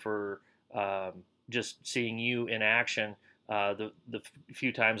for just seeing you in action. The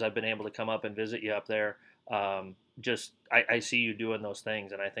few times I've been able to come up and visit you up there, I see you doing those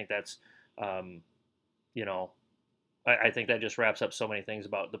things, and I think that's I think that just wraps up so many things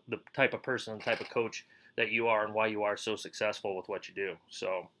about the type of person, the type of coach that you are, and why you are so successful with what you do.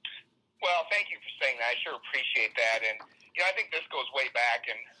 So. Well, thank you for saying that. I sure appreciate that. And I think this goes way back.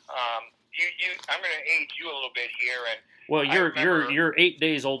 And I'm going to age you a little bit here. And well, you're 8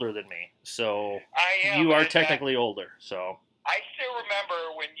 days older than me, so I am. You are technically older. So I still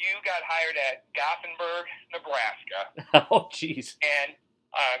remember when you got hired at Gothenburg, Nebraska. Oh, jeez. And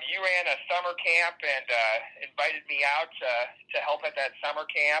you ran a summer camp and invited me out to help at that summer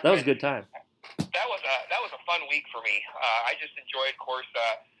camp. That was a good time. That was a fun week for me. I just enjoyed, of course,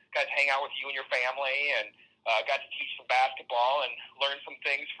 got to hang out with you and your family, and got to teach some basketball and learn some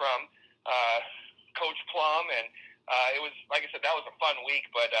things from Coach Plum. And it was, like I said, that was a fun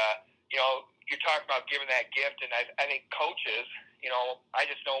week. But you're talking about giving that gift, and I think coaches, I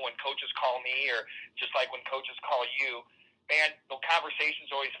just know when coaches call me, or just like when coaches call you, man, the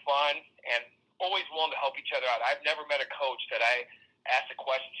conversation's always fun and always willing to help each other out. I've never met a coach that I asked a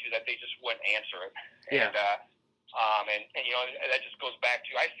question to that they just wouldn't answer it. Yeah. And that just goes back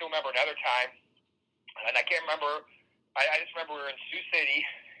to, I still remember another time, and I can't remember, I just remember we were in Sioux City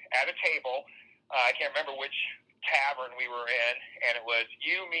at a table. I can't remember which tavern we were in, and it was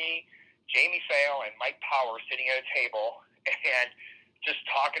you, me, Jamie Sale, and Mike Power sitting at a table and just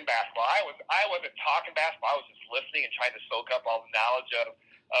talking basketball. I wasn't talking basketball. I was just listening and trying to soak up all the knowledge of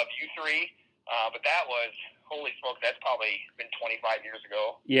you three. But that was, holy smoke, that's probably been 25 years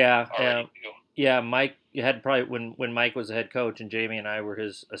ago. Yeah. Yeah, Mike, you had probably when Mike was the head coach and Jamie and I were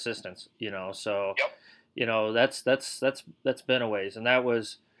his assistants, so Yep. That's been a ways, and that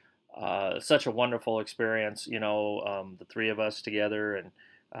was such a wonderful experience, the three of us together, and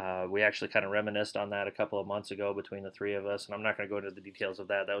we actually kind of reminisced on that a couple of months ago between the three of us, and I'm not going to go into the details of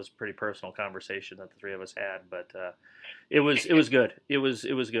that. That was a pretty personal conversation that the three of us had, but it was good. It was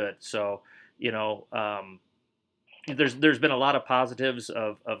good. So, there's been a lot of positives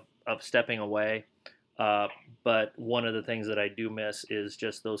of stepping away, but one of the things that I do miss is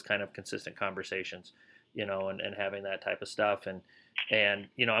just those kind of consistent conversations, and having that type of stuff, and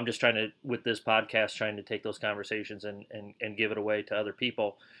I'm just trying to, with this podcast, trying to take those conversations and give it away to other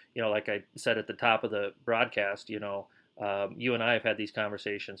people. Like I said at the top of the broadcast, you and I have had these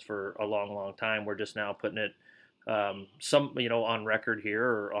conversations for a long time. We're just now putting it on record here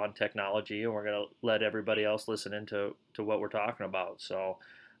or on technology, and we're going to let everybody else listen into what we're talking about. So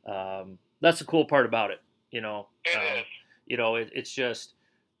that's the cool part about it. It is. It's just,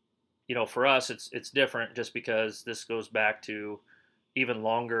 for us, it's different just because this goes back to even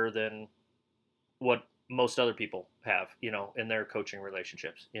longer than what most other people have, in their coaching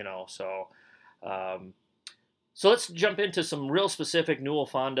relationships, so let's jump into some real specific Newell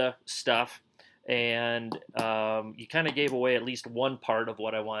Fonda stuff. And you kind of gave away at least one part of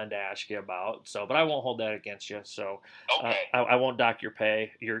what I wanted to ask you about. So, but I won't hold that against you. So, okay. I won't dock your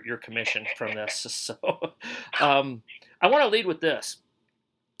pay, your commission from this. So, I want to lead with this.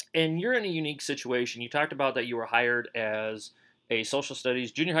 And you're in a unique situation. You talked about that you were hired as a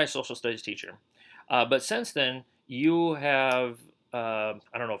junior high social studies teacher. But since then, you have, I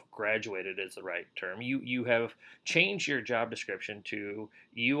don't know if graduated is the right term. You have changed your job description to,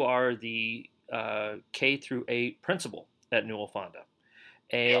 you are the K through 8 principal at Newell Fonda.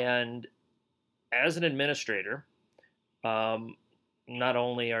 And as an administrator, not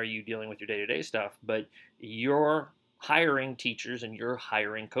only are you dealing with your day-to-day stuff, but you're hiring teachers and you're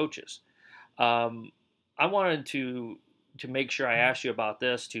hiring coaches. I wanted to make sure I asked you about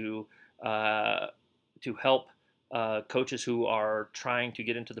this to help coaches who are trying to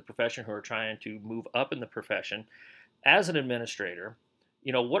get into the profession, who are trying to move up in the profession. As an administrator,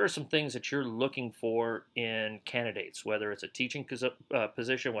 what are some things that you're looking for in candidates, whether it's a teaching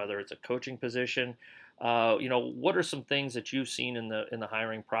position, whether it's a coaching position? What are some things that you've seen in the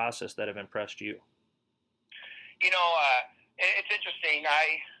hiring process that have impressed you? It's interesting.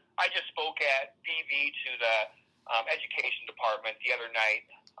 I just spoke at BV to the education department the other night,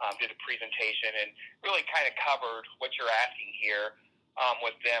 did a presentation, and really kind of covered what you're asking here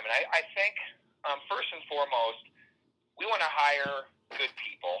with them. And I think, first and foremost, we want to hire good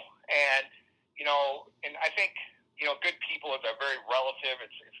people. And, and I think, good people is a very relative.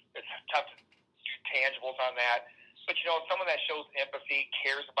 It's tough to do tangibles on that. But, someone that shows empathy,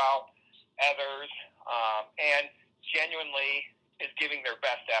 cares about others, and genuinely is giving their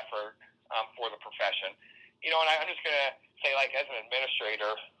best effort for the profession. And I'm just going to say, like, as an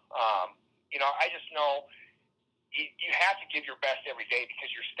administrator, I just know you have to give your best every day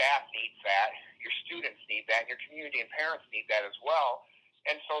because your staff needs that, your students need that, and your community and parents need that as well.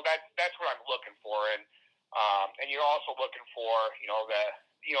 And so that's what I'm looking for. And you're also looking for, the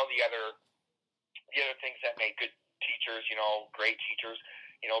other things that make good teachers, great teachers,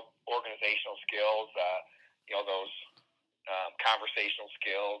 organizational skills, those conversational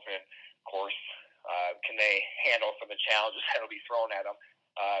skills, and of course, can they handle some of the challenges that will be thrown at them?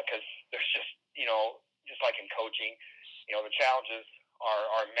 Because there's just like in coaching, the challenges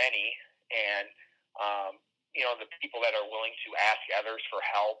are many, and the people that are willing to ask others for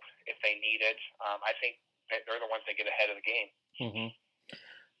help if they need it, I think that they're the ones that get ahead of the game. Mm-hmm.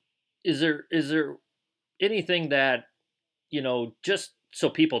 Is there anything that, just so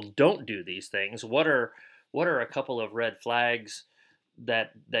people don't do these things, what are a couple of red flags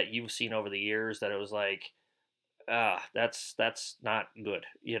that you've seen over the years that it was like, that's not good,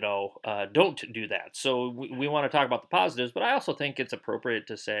 don't do that. So we want to talk about the positives, but I also think it's appropriate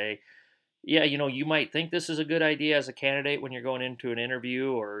to say, yeah, you might think this is a good idea as a candidate when you're going into an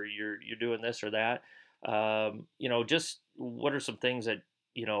interview or you're doing this or that. Just what are some things that,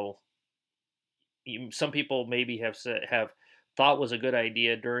 some people maybe have thought was a good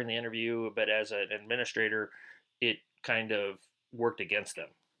idea during the interview, but as an administrator, it kind of worked against them.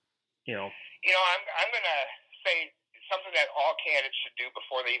 I'm going to say something that all candidates should do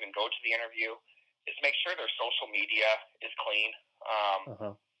before they even go to the interview is make sure their social media is clean.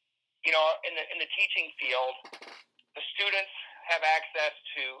 Uh-huh. In the teaching field, the students have access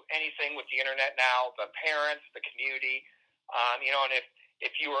to anything with the internet now, the parents, the community, and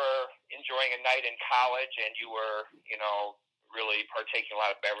if you were enjoying a night in college and you were, really partaking a lot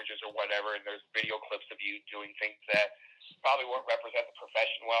of beverages or whatever, and there's video clips of you doing things that probably won't represent the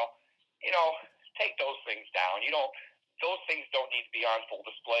profession well, take those things down. Those things don't need to be on full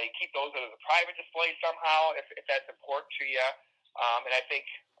display. Keep those as a private display somehow if that's important to you. And I think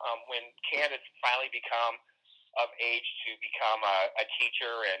when candidates finally become of age to become a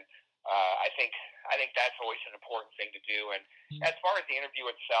teacher, and I think that's always an important thing to do. And as far as the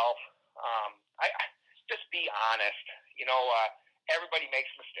interview itself, I just be honest. Everybody makes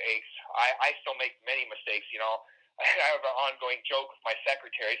mistakes. I still make many mistakes. I have an ongoing joke with my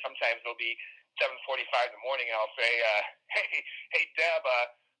secretary. Sometimes it'll be 7:45 in the morning, and I'll say, "Hey, Deb,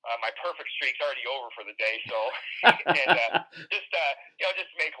 my perfect streak's already over for the day." So, and just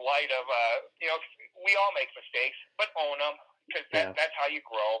make light of, we all make mistakes, but own them, because that's how you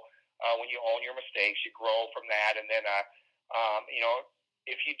grow. When you own your mistakes, you grow from that, and then,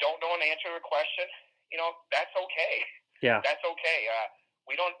 if you don't know an answer to a question, that's okay. Yeah, that's okay.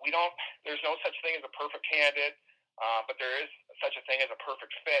 We don't. There's no such thing as a perfect candidate. But there is such a thing as a perfect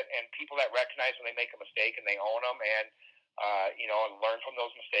fit, and people that recognize when they make a mistake and they own them, and and learn from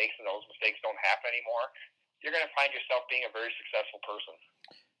those mistakes, and those mistakes don't happen anymore, you're going to find yourself being a very successful person.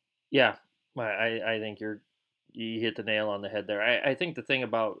 Yeah, I think you hit the nail on the head there. I think the thing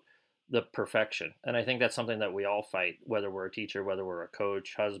about the perfection, and I think that's something that we all fight, whether we're a teacher, whether we're a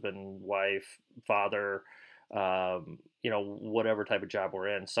coach, husband, wife, father, whatever type of job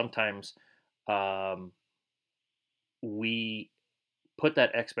we're in. Sometimes we put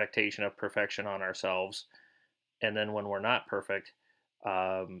that expectation of perfection on ourselves, and then when we're not perfect,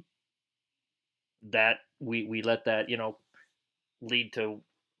 that we let that lead to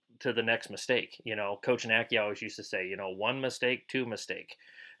the next mistake. Coach Naki always used to say, one mistake, two mistake.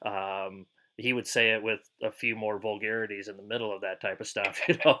 He would say it with a few more vulgarities in the middle of that type of stuff,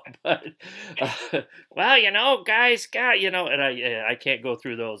 but well, guys got, and I can't go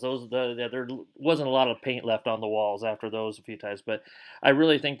through those. There wasn't a lot of paint left on the walls after those a few times, but I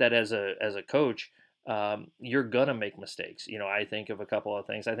really think that as a coach, you're gonna make mistakes. I think of a couple of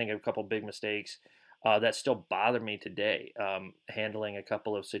things. I think of a couple big mistakes that still bother me today. Handling a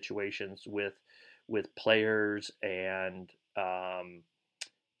couple of situations with players, and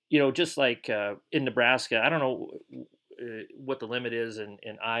just like in Nebraska, I don't know what the limit is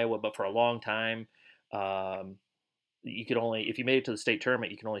in Iowa, but for a long time, you could only, if you made it to the state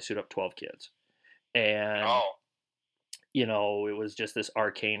tournament, you can only suit up 12 kids, and it was just this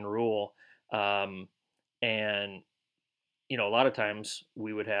arcane rule. And a lot of times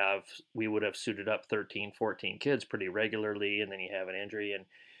we would have suited up 13, 14 kids pretty regularly, and then you have an injury. And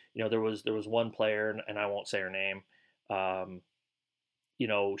there was one player, and I won't say her name.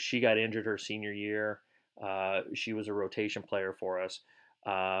 She got injured her senior year. She was a rotation player for us,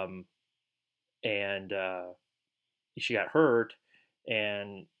 and she got hurt,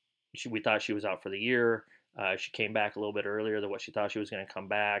 and we thought she was out for the year. She came back a little bit earlier than what she thought she was going to come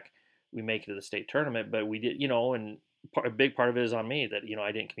back. We make it to the state tournament, but we did, and a big part of it is on me that,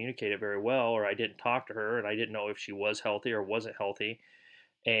 I didn't communicate it very well, or I didn't talk to her, and I didn't know if she was healthy or wasn't healthy,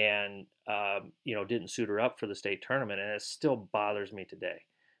 and, didn't suit her up for the state tournament. And it still bothers me today.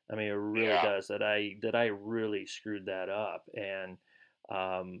 I mean, it really does, that I really screwed that up. And,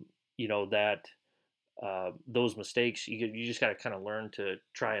 that those mistakes, you just got to kind of learn to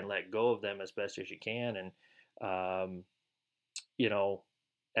try and let go of them as best as you can. And, you know,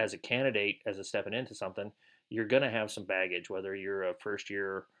 as a candidate, as a stepping into something, you're going to have some baggage, whether you're a first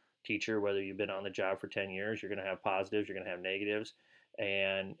year teacher, whether you've been on the job for 10 years, you're going to have positives, you're going to have negatives.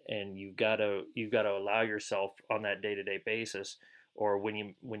 And you've got to allow yourself on that day-to-day basis, or when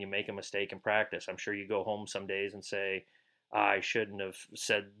you make a mistake in practice, I'm sure you go home some days and say, I shouldn't have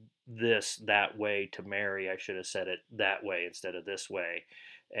said this that way to Mary. I should have said it that way instead of this way.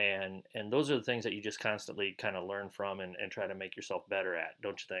 And those are the things that you just constantly kind of learn from and try to make yourself better at,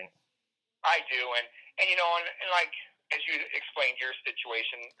 don't you think? I do, and and like as you explained your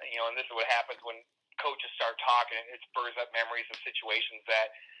situation, and this is what happens when coaches start talking, and it spurs up memories of situations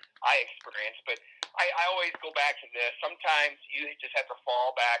that I experienced. But I always go back to this. Sometimes you just have to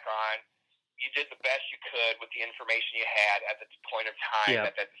fall back on you did the best you could with the information you had at the point of time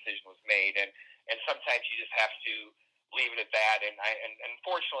that decision was made, and sometimes you just have to leave it at that. And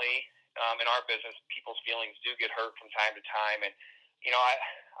unfortunately, in our business, people's feelings do get hurt from time to time, and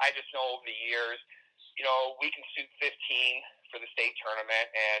I just know over the years, we can suit 15 for the state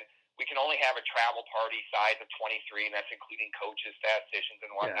tournament, and we can only have a travel party size of 23, and that's including coaches, statisticians, and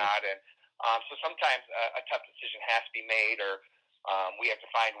whatnot. And so sometimes a tough decision has to be made, or we have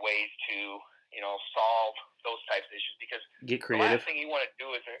to find ways to solve those types of issues, because get creative. The last thing you want to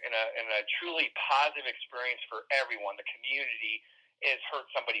do is in a truly positive experience for everyone, the community, is hurt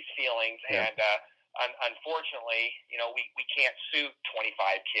somebody's feelings. And unfortunately, we can't suit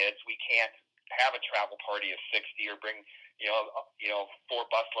 25 kids. We can't have a travel party of 60 or bring 4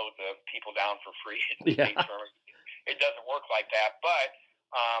 busloads of people down for free at the state tournament. It doesn't work like that. But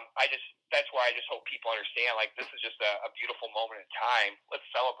that's why I just hope people understand, like, this is just a beautiful moment in time. Let's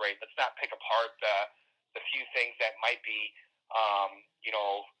celebrate. Let's not pick apart the few things that might be,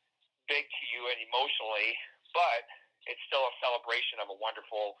 big to you and emotionally, but it's still a celebration of a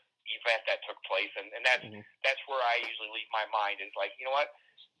wonderful event that took place. And that's where I usually leave my mind, is like, you know what?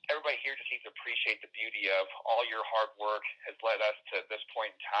 Everybody here just needs to appreciate the beauty of all your hard work has led us to this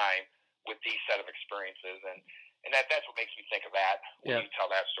point in time with these set of experiences. And that's what makes me think of that when you tell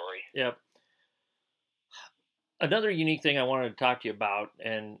that story. Yep. Another unique thing I wanted to talk to you about,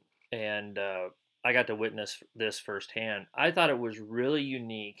 and I got to witness this firsthand. I thought it was really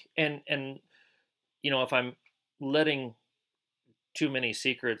unique, and if I'm letting too many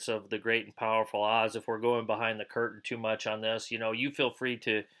secrets of the great and powerful Oz, if we're going behind the curtain too much on this, you feel free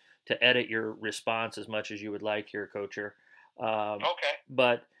to edit your response as much as you would like here, Coacher. Okay.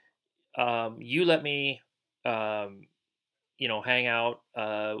 But you let me hang out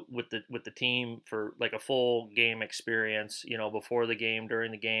with the team for like a full game experience, before the game,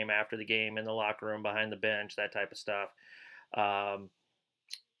 during the game, after the game, in the locker room, behind the bench, that type of stuff. I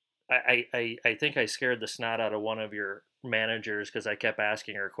think I scared the snot out of one of your managers because I kept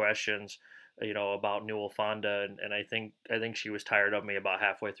asking her questions, about Newell Fonda, and I think she was tired of me about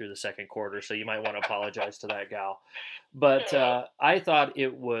halfway through the second quarter. So you might want to apologize to that gal. But I thought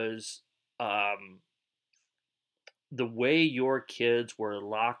it was the way your kids were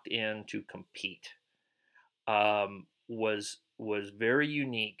locked in to compete was very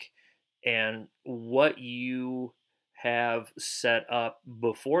unique, and what you have set up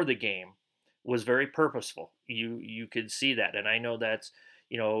before the game was very purposeful. You could see that, and I know that's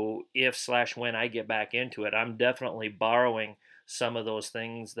if/when I get back into it, I'm definitely borrowing some of those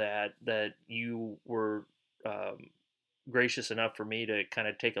things that you were gracious enough for me to kind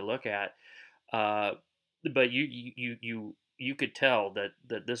of take a look at. But you could tell that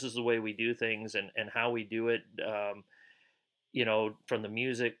this is the way we do things, and how we do it. From the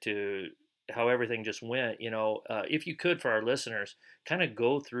music to how everything just went. If you could, for our listeners, kind of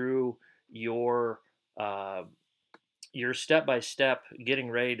go through your step by step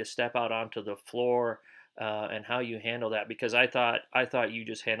getting ready to step out onto the floor, and how you handle that, because I thought you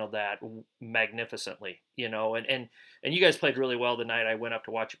just handled that magnificently. And you guys played really well tonight. I went up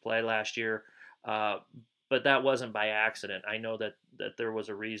to watch you play last year. But that wasn't by accident. I know that there was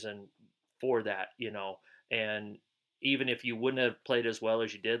a reason for that, and even if you wouldn't have played as well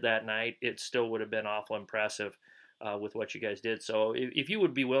as you did that night, it still would have been awful impressive with what you guys did. So if you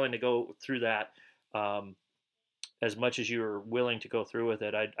would be willing to go through that as much as you're willing to go through with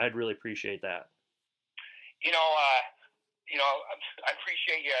it, I'd really appreciate that. I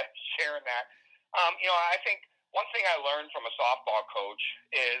appreciate you sharing that. I think one thing I learned from a softball coach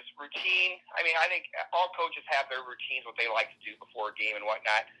is routine. I mean, I think all coaches have their routines, what they like to do before a game and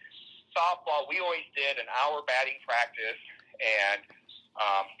whatnot. Softball, we always did an hour batting practice and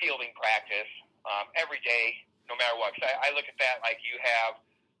fielding practice every day, no matter what. 'Cause I look at that like you have,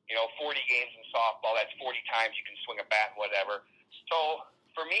 40 games in softball, that's 40 times you can swing a bat and whatever. So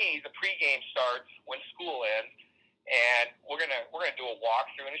for me, the pregame starts when school ends, and we're gonna do a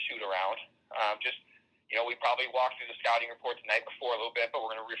walkthrough and a shoot around. We probably walk through the scouting report the night before a little bit, but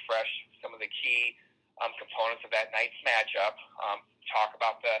we're gonna refresh some of the key components of that night's matchup. Talk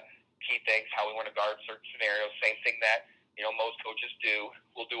about the key things, how we want to guard certain scenarios. Same thing that most coaches do.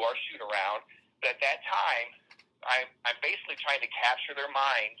 We'll do our shoot around, but at that time, I'm basically trying to capture their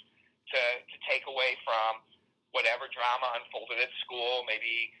mind to take away from whatever drama unfolded at school.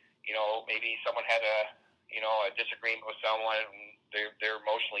 Maybe someone had a disagreement with someone, and they're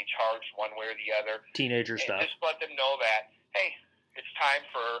emotionally charged one way or the other. Teenager and stuff. Just let them know that, hey, it's time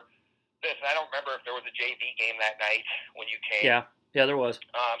for this. And I don't remember if there was a JV game that night when you came. Yeah, there was.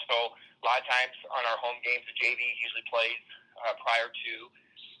 So a lot of times on our home games, the JV usually plays prior to.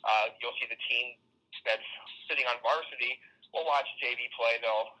 You'll see the team that's sitting on varsity will watch JV play.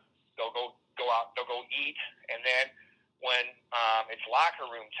 They'll go out. They'll go eat, and then when it's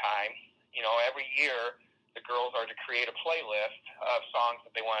locker room time, every year the girls are to create a playlist of songs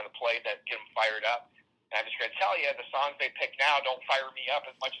that they wanted to play that get them fired up. And I'm just going to tell you, the songs they pick now don't fire me up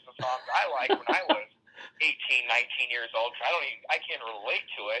as much as the songs I liked when I was 18, 19 years old. I can't relate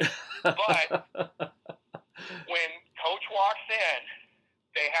to it. But when Coach walks in,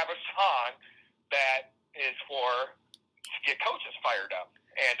 they have a song that is to get coaches fired up.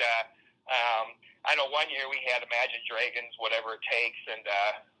 And I know one year we had Imagine Dragons, Whatever It Takes, and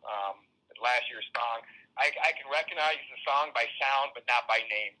last year's song. I can recognize the song by sound, but not by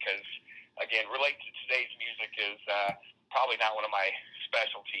name, because, again, relate to today's music is probably not one of my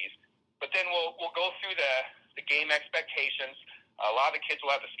specialties. But then we'll go through the game expectations. A lot of the kids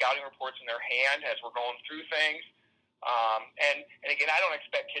will have the scouting reports in their hand as we're going through things. And again, I don't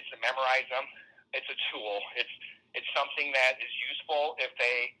expect kids to memorize them. It's a tool. It's something that is useful if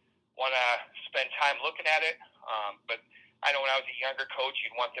they want to spend time looking at it. But I know when I was a younger coach,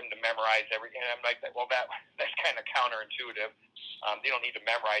 you'd want them to memorize everything. And I'm like, well, that's kind of counterintuitive. They don't need to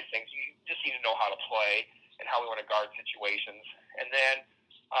memorize things. You just need to know how to play and how we want to guard situations. And then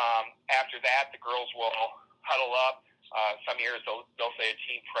after that, the girls will huddle up. Some years they'll say a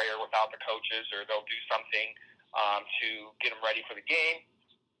team prayer without the coaches, or they'll do something to get them ready for the game.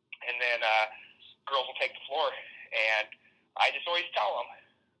 And then girls will take the floor. And I just always tell them,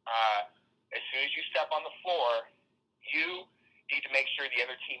 as soon as you step on the floor, you need to make sure the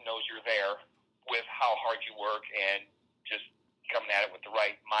other team knows you're there with how hard you work and just coming at it with the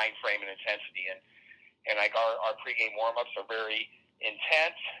right mind frame and intensity. And like our pregame warm-ups are very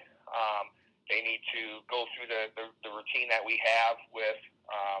intense. They need to go through the routine that we have with,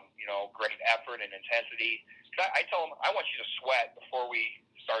 great effort and intensity. I tell them, I want you to sweat before we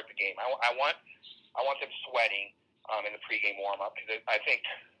start the game. I want them sweating in the pregame warm-up, because I think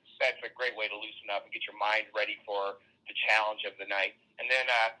that's a great way to loosen up and get your mind ready for the challenge of the night. And then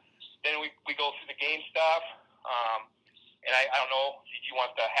we go through the game stuff. And I don't know, did you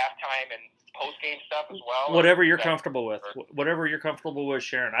want the halftime and post-game stuff as well? Whatever you're comfortable with. Whatever you're comfortable with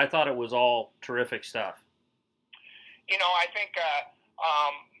sharing. I thought it was all terrific stuff. I think,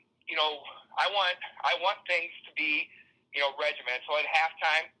 I want things to be, regimented. So at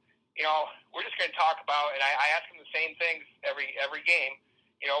halftime, we're just going to talk about, and I ask them the same things every game.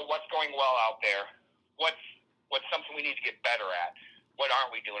 What's going well out there? What's something we need to get better at? What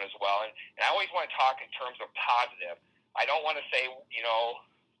aren't we doing as well? And I always want to talk in terms of positive. I don't want to say, all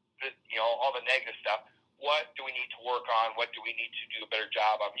the negative stuff. What do we need to work on? What do we need to do a better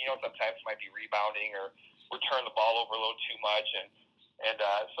job of? Sometimes it might be rebounding, or we're turning the ball over a little too much. And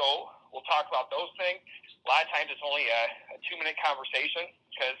so we'll talk about those things. A lot of times it's only a 2-minute conversation,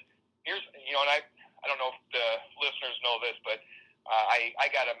 because here's, and I don't know if the listeners know this, but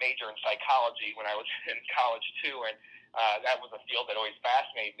I got a major in psychology when I was in college too, and that was a field that always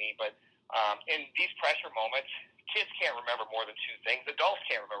fascinated me. But in these pressure moments, kids can't remember more than 2 things. Adults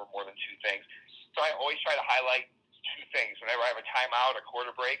can't remember more than 2 things. So I always try to highlight 2 things. Whenever I have a timeout, a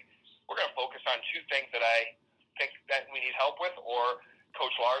quarter break, we're going to focus on 2 things that I think that we need help with, or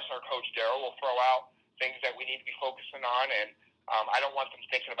Coach Larson or Coach Darrell will throw out things that we need to be focusing on. And I don't want them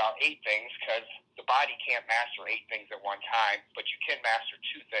thinking about 8 things, because the body can't master 8 things at one time, but you can master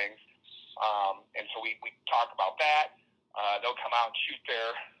 2 things. And so we talk about that. They'll come out and shoot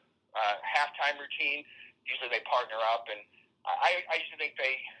their halftime routine. Usually they partner up, and I usually think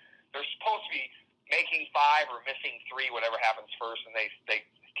they're supposed to be making 5 or missing 3, whatever happens first, and they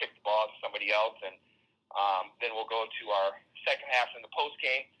kick the ball to somebody else. And then we'll go to our second half in the post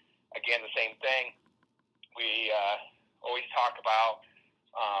game. Again, the same thing. We always talk about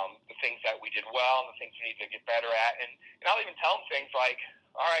the things that we did well and the things we need to get better at. And I'll even tell them things like,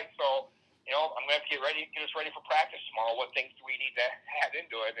 all right, so, I'm going to have to get us ready for practice tomorrow. What things do we need to add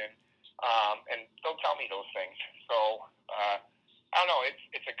into it? And they'll tell me those things. So, I don't know,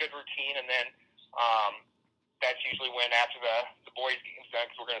 it's a good routine. And then, that's usually when after the boys' game's done,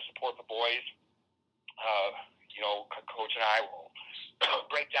 because we're going to support the boys, Coach and I will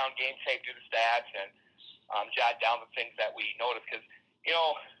break down game tape, do the stats, and jot down the things that we notice. Because,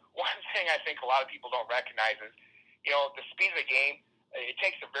 one thing I think a lot of people don't recognize is, the speed of the game, it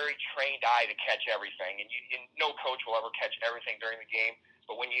takes a very trained eye to catch everything. And no coach will ever catch everything during the game.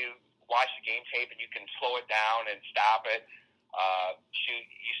 But when you watch the game tape and you can slow it down and stop it,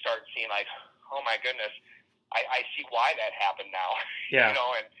 you start seeing like, oh my goodness, I see why that happened now. Yeah.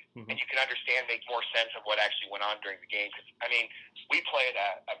 And you can understand, make more sense of what actually went on during the game. Because, we play at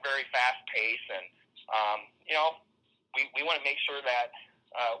a very fast pace, and, we want to make sure that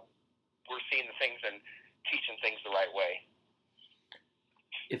we're seeing the things and teaching things the right way.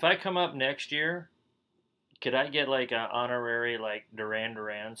 If I come up next year, could I get like an honorary like Duran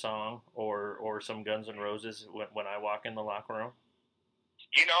Duran song or some Guns N' Roses when I walk in the locker room?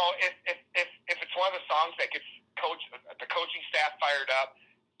 If it's one of the songs that gets the coaching staff fired up,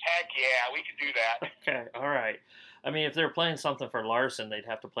 heck yeah, we could do that. Okay, all right. I mean, if they're playing something for Larson, they'd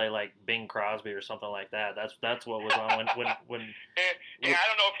have to play like Bing Crosby or something like that. That's what was on when Yeah, I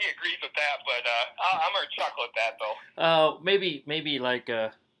don't know if he agrees with that, but I'm gonna chuckle at that though. Maybe like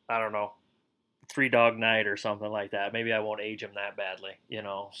I don't know, Three Dog Night or something like that. Maybe I won't age him that badly,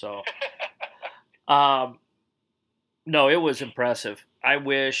 So, no, it was impressive. I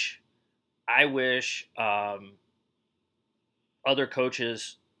wish other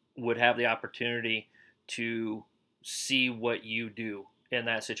coaches would have the opportunity to see what you do in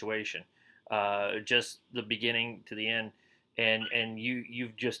that situation, just the beginning to the end, and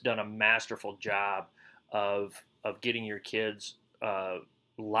you've just done a masterful job of getting your kids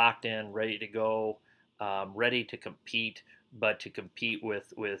locked in, ready to go, ready to compete, but to compete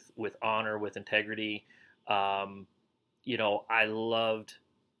with honor, with integrity. I loved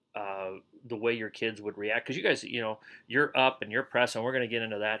the way your kids would react, because you guys, you're up and you're pressing. We're going to get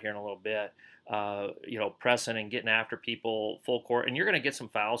into that here in a little bit. Pressing and getting after people full court, and you're going to get some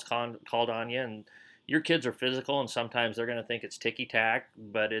fouls called on you, and your kids are physical, and sometimes they're going to think it's ticky tack,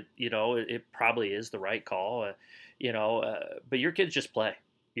 but it probably is the right call. But your kids just play.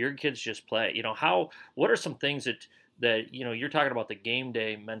 Your kids just play. What are some things that you're talking about, the game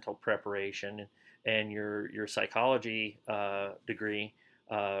day mental preparation and your psychology degree?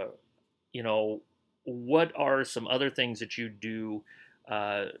 What are some other things that you do?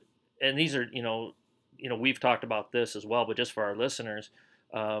 And these are, we've talked about this as well, but just for our listeners,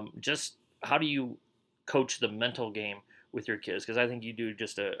 just how do you coach the mental game with your kids? Because I think you do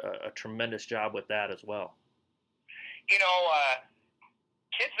just a tremendous job with that as well.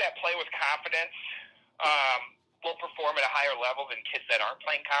 Kids that play with confidence will perform at a higher level than kids that aren't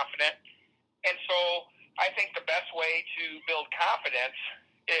playing confident. And so I think the best way to build confidence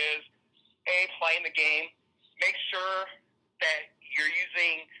is, playing the game. Make sure that you're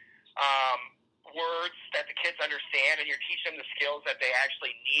using words that the kids understand, and you're teaching them the skills that they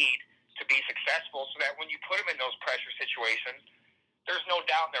actually need to be successful, so that when you put them in those pressure situations, there's no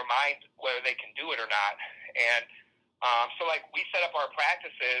doubt in their mind whether they can do it or not. And so, like, we set up our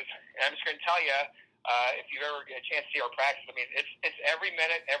practices, and I'm just going to tell you, if you've ever get a chance to see our practice, it's every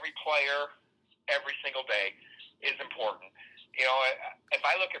minute, every player, every single day is important. If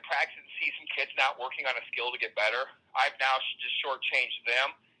I look at practice and see some kids not working on a skill to get better, I've now just shortchanged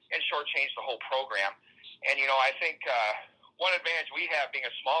them and shortchanged the whole program. And, I think one advantage we have being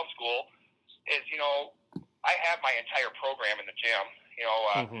a small school is, I have my entire program in the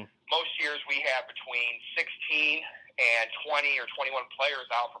gym. Most years we have between 16 and 20 or 21 players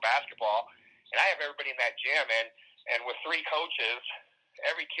out for basketball, and I have everybody in that gym. And with 3 coaches,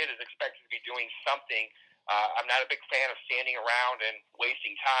 every kid is expected to be doing something. I'm not a big fan of standing around and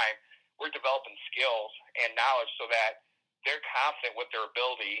wasting time. We're developing skills and knowledge so that they're confident with their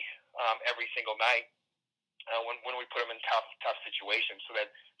ability every single night when we put them in tough situations, so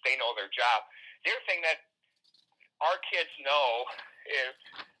that they know their job. The other thing that our kids know is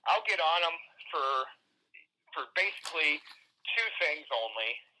I'll get on them for basically 2 things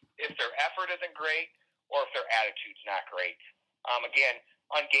only: if their effort isn't great or if their attitude's not great. Again,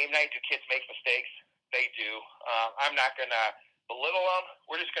 on game night, do kids make mistakes? They do. I'm not going to belittle them.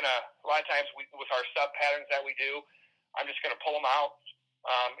 We're just going to, a lot of times with our sub patterns that we do, I'm just going to pull them out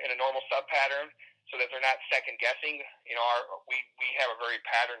in a normal sub pattern so that they're not second guessing. We have a very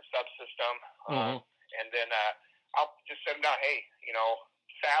patterned subsystem. And then I'll just send them down, hey,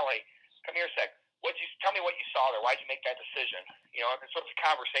 Sally, come here a sec. tell me what you saw there. Why'd you make that decision? You know, and so it's a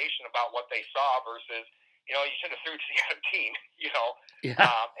conversation about what they saw versus, you know, you should have threw to the other team. You know, Yeah.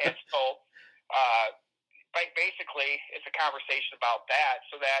 and so basically it's a conversation about that,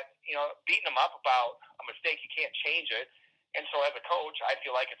 so that, you know, beating them up about a mistake, you can't change it. And so as a coach, I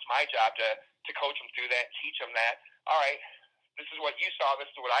feel like it's my job to coach them through that and teach them that, all right, this is what you saw, this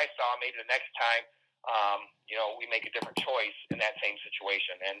is what I saw. Maybe the next time, you know, we make a different choice in that same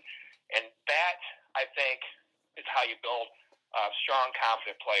situation. And that, I think, is how you build strong,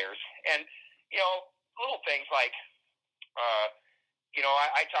 confident players. And, you know, little things like, you know,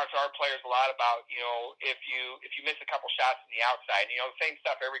 I talk to our players a lot about, you know, if you miss a couple shots from the outside, you know, the same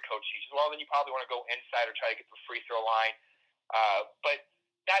stuff every coach teaches. Well, then you probably want to go inside or try to get the free throw line. But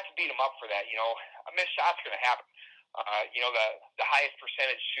not to beat them up for that. You know, a missed shot's going to happen. You know, the highest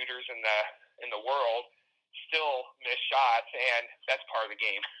percentage shooters in the world still miss shots, and that's part of the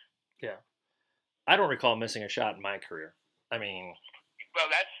game. Yeah. I don't recall missing a shot in my career. I mean, well,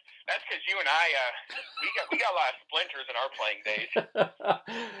 that's because you and I we got a lot of splinters in our playing days.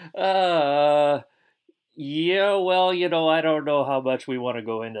 Yeah, well, you know, I don't know how much we want to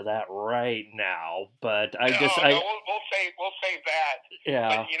go into that right now, but we'll save that.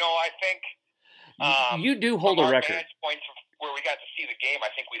 Yeah. But, you know, I think you do hold a record. From our vantage points where we got to see the game, I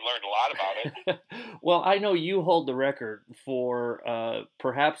think we learned a lot about it. Well, I know you hold the record for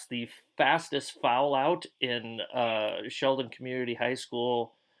perhaps the fastest foul out in Sheldon Community High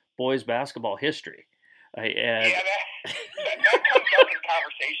School boys basketball history. Yeah, that comes up in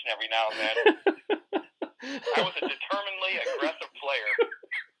conversation every now and then. I was a determinedly aggressive player.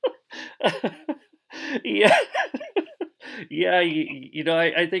 Yeah. Yeah, you know,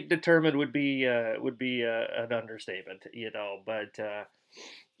 I think determined would be an understatement, you know, but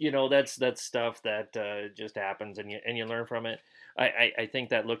you know, that's stuff that just happens, and you learn from it. I think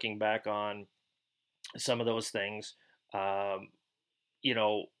that looking back on some of those things, you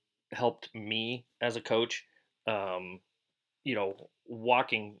know, helped me as a coach. You know,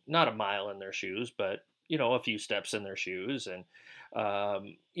 walking not a mile in their shoes, but you know, a few steps in their shoes, and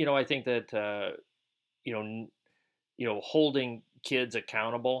you know, I think that you know, holding kids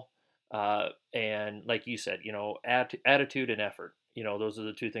accountable, and like you said, you know, attitude and effort. You know, those are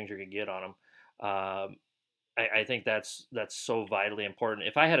the two things you're gonna get on them. I think that's so vitally important.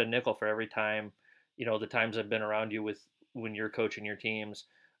 If I had a nickel for every time, you know, the times I've been around you with when you're coaching your teams,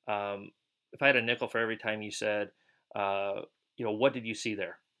 if I had a nickel for every time you said, you know, what did you see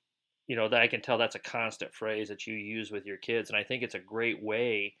there? You know, that I can tell that's a constant phrase that you use with your kids, and I think it's a great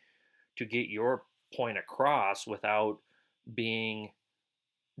way to get your point across without being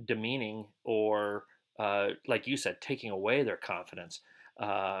demeaning or like you said, taking away their confidence.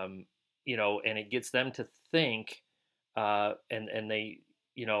 You know, and it gets them to think, and they,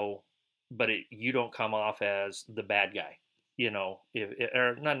 you know, but you don't come off as the bad guy, you know,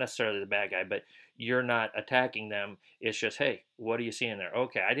 or not necessarily the bad guy, but you're not attacking them. It's just, hey, what are you seeing there?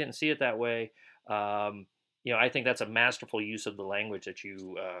 Okay, I didn't see it that way. You know, I think that's a masterful use of the language that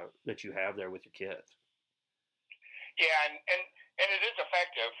you have there with your kids. Yeah, and it is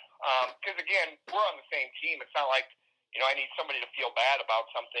effective because again, we're on the same team. It's not like, you know, I need somebody to feel bad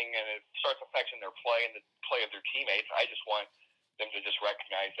about something and it starts affecting their play and the play of their teammates. I just want them to just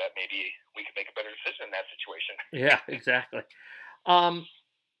recognize that maybe we could make a better decision in that situation. Yeah, exactly.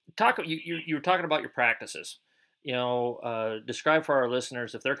 You were talking about your practices. You know, describe for our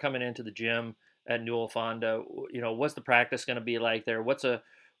listeners, if they're coming into the gym at Newell Fonda, you know, what's the practice going to be like there? What's a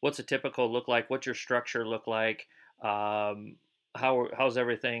typical look like? What's your structure look like? How's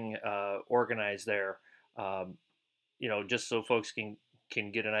everything organized there? You know, just so folks can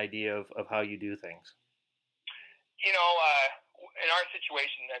get an idea of how you do things. You know, in our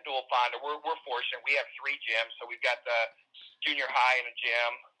situation at Newell Fonda, we're fortunate. We have 3 gyms, so we've got the junior high in a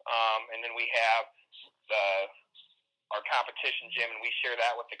gym, and then we have our competition gym, and we share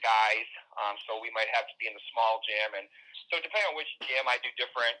that with the guys. So we might have to be in the small gym, and so depending on which gym, I do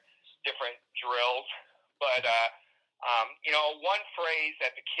different drills. But you know, one phrase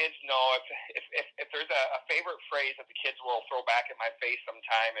that the kids know, if there's a favorite phrase that the kids will throw back at my face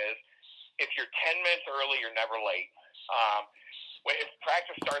sometime is, if you're 10 minutes early, you're never late. If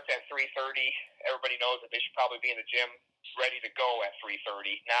practice starts at 3:30, everybody knows that they should probably be in the gym ready to go at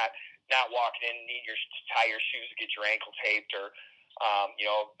 3:30, not walking in, needing to tie your shoes to get your ankle taped or you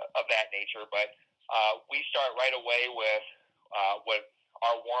know, of that nature. But we start right away with what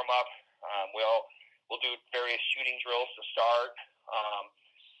our warm up. We'll do various shooting drills to start.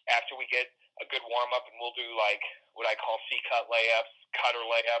 After we get a good warm up, and we'll do like what I call C-cut layups, cutter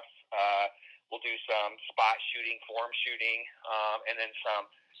layups. We'll do some spot shooting, form shooting, and then some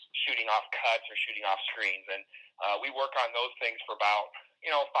shooting off cuts or shooting off screens. And we work on those things for about 5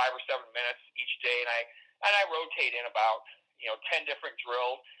 or 7 minutes each day, and I rotate in about 10 different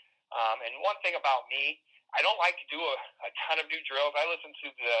drills. And one thing about me, I don't like to do a ton of new drills. I listen to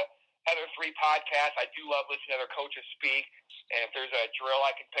the other 3 podcasts. I do love listening to other coaches speak, and if there's a drill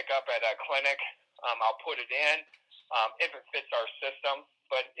I can pick up at a clinic, I'll put it in if it fits our system.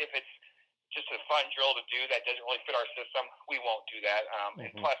 But if it's just a fun drill to do that doesn't really fit our system, we won't do that.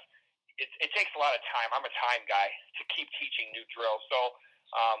 And plus, it takes a lot of time. I'm a time guy to keep teaching new drills. So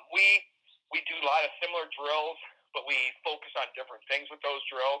we do a lot of similar drills, but we focus on different things with those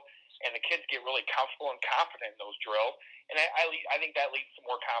drills, and the kids get really comfortable and confident in those drills. And I think that leads to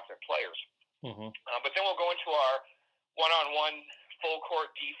more confident players. But then we'll go into our one-on-one full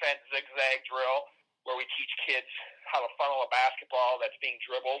court defense zigzag drill, where we teach kids how to funnel a basketball that's being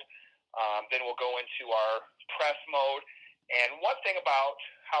dribbled. Then we'll go into our press mode. And one thing about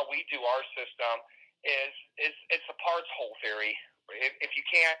how we do our system is it's a parts whole theory. If you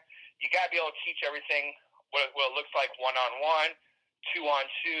can't, you got to be able to teach everything what it looks like 1-on-1,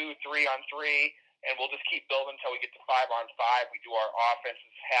 2-on-2, 3-on-3, and we'll just keep building until we get to 5-on-5. We do our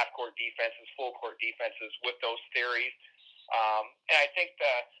offenses, half court defenses, full court defenses with those theories. And I think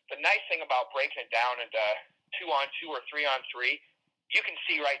the nice thing about breaking it down into 2-on-2 or 3-on-3, you can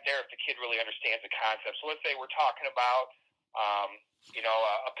see right there if the kid really understands the concept. So let's say we're talking about,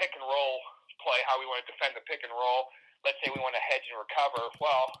 a pick and roll play, how we want to defend the pick and roll. Let's say we want to hedge and recover.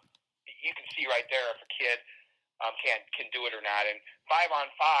 Well, you can see right there if a kid can do it or not. And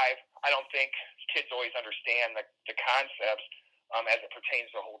 5-on-5, I don't think kids always understand the concepts as it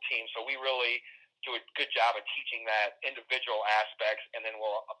pertains to the whole team. So we really do a good job of teaching that individual aspects, and then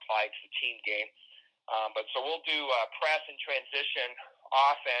we'll apply it to the team game. But so we'll do press and transition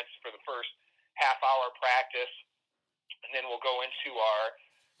offense for the first half-hour practice, and then we'll go into our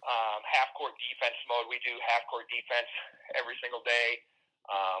half-court defense mode. We do half-court defense every single day.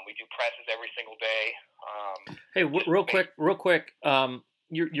 We do presses every single day. Hey, real quick.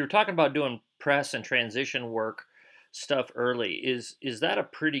 You're talking about doing press and transition work stuff early. Is that a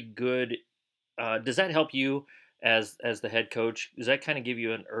pretty good? Does that help you as the head coach? Does that kind of give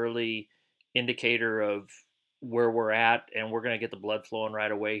you an early indicator of where we're at and we're going to get the blood flowing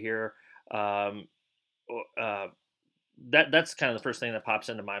right away here? That's kind of the first thing that pops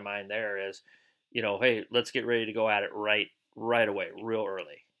into my mind there is, hey, let's get ready to go at it right away, real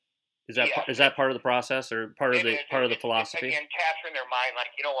early. Is that part of the process or part of the philosophy? Again, capturing their mind,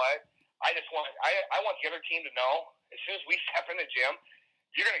 like, you know what? I want the other team to know as soon as we step in the gym,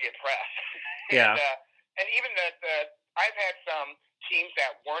 you're going to get pressed. Yeah. And even I've had some teams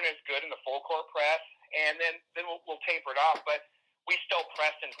that weren't as good in the full court press, and then we'll taper it off, but we still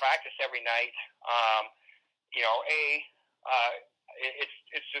press in practice every night.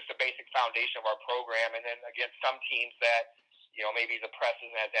 It's just a basic foundation of our program. And then against some teams that, maybe the press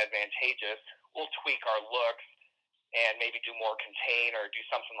isn't as advantageous, we'll tweak our looks and maybe do more contain or do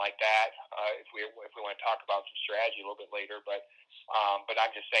something like that if we want to talk about some strategy a little bit later. But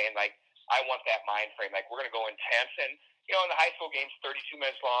I'm just saying, like, I want that mind frame. Like, we're going to go intense. And, in the high school game's 32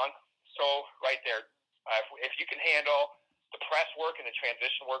 minutes long. So right there, if you can handle the press work and the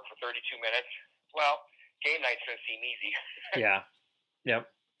transition work for 32 minutes, well, game night's going to seem easy. Yeah. Yep.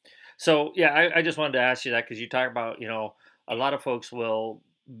 So, yeah, I just wanted to ask you that because you talk about, a lot of folks will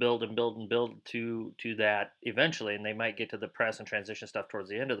build and build and build to that eventually, and they might get to the press and transition stuff towards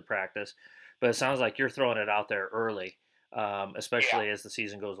the end of the practice. But it sounds like you're throwing it out there early, especially as the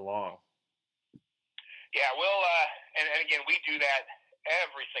season goes along. Yeah, we'll and again, we do that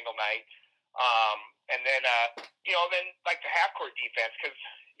every single night. And then then like the half court defense, because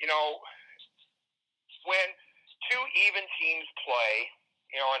when two even teams play,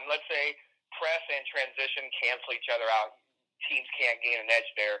 and let's say press and transition cancel each other out, teams can't gain an edge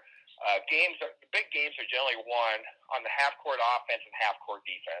there. The big games are generally won on the half court offense and half court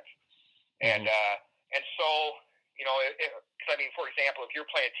defense. And so, for example, if you're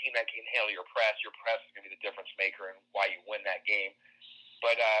playing a team that can handle your press is going to be the difference maker in why you win that game.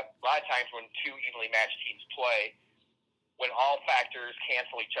 But a lot of times when two evenly matched teams play, when all factors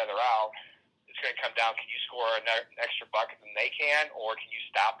cancel each other out, it's going to come down, can you score an extra bucket than they can, or can you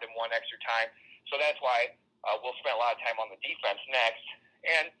stop them one extra time? So that's why we'll spend a lot of time on the defense next.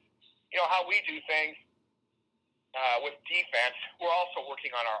 And, how we do things with defense, we're also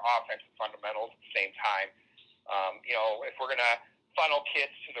working on our offensive fundamentals at the same time. If we're going to funnel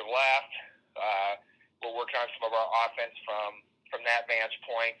kids to the left, we're working on some of our offense from that vantage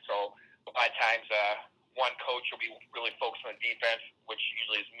point. So a lot of times one coach will be really focused on defense, which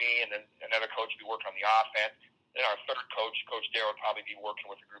usually is me, and then another coach will be working on the offense. then our third coach, Coach Darrell, would probably be working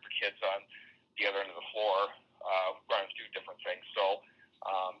with a group of kids on the other end of the floor, running through different things. So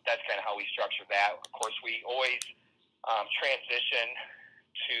that's kind of how we structure that. Of course, we always transition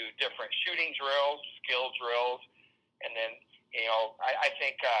to different shooting drills, skill drills, and then, I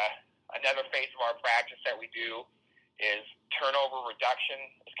think another phase of our practice that we do is turnover reduction.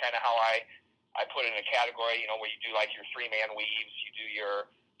 Is kind of how I put it in a category, where you do like your 3-man weaves, you do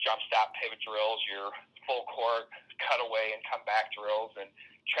your jump stop pivot drills, your full court cutaway and come back drills, and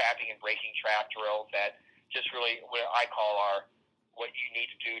trapping and breaking trap drills that just really what I call what you need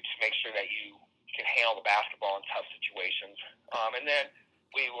to do to make sure that you can handle the basketball in tough situations. And then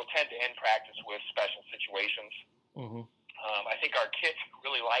we will tend to end practice with special situations. Mm-hmm. I think our kids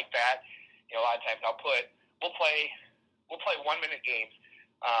really like that. A lot of times we'll play 1-minute games,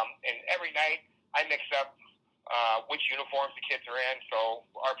 and every night I mix up which uniforms the kids are in. So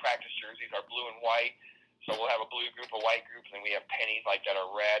our practice jerseys are blue and white. So we'll have a blue group, a white group, and then we have pennies like that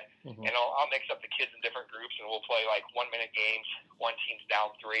are red. Mm-hmm. And I'll mix up the kids in different groups, and we'll play like 1-minute games. One team's down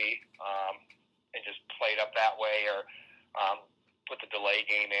 3, and just play it up that way, or put the delay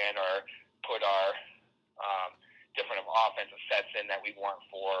game in, or put our different offensive sets in that we want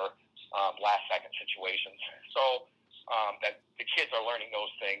for last-second situations. So that the kids are learning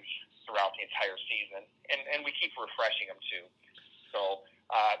those things throughout the entire season, and we keep refreshing them too. So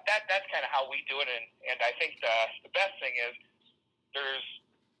that's kind of how we do it, and I think the best thing is there's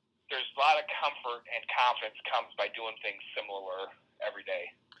a lot of comfort and confidence comes by doing things similar every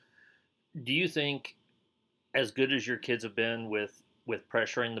day. Do you think, as good as your kids have been with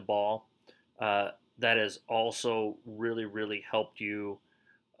pressuring the ball, that has also really, really helped you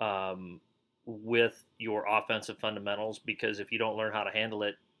with your offensive fundamentals? Because if you don't learn how to handle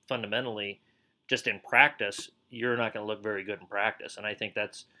it fundamentally, just in practice, you're not going to look very good in practice. And I think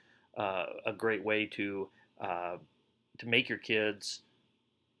that's a great way to make your kids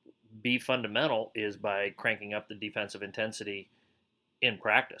be fundamental is by cranking up the defensive intensity in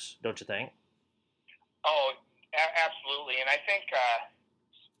practice, don't you think? Oh, absolutely. And I think,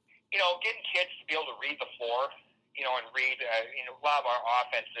 getting kids to be able to read the floor, and read, a lot of our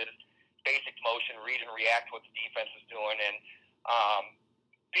offense is basic motion, read and react to what the defense is doing, and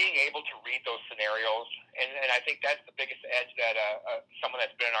being able to read those scenarios. And I think that's the biggest edge that someone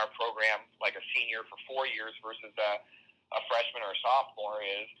that's been in our program, like a senior for 4 years versus a freshman or a sophomore,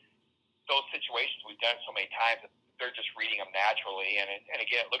 is those situations we've done so many times that they're just reading them naturally. And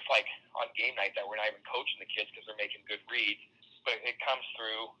again, it looks like on game night that we're not even coaching the kids because they're making good reads, but it comes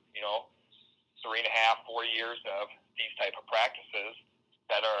through, 3.5, 4 years of these type of practices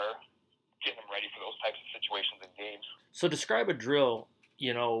that are getting them ready for those types of situations in games. So describe a drill,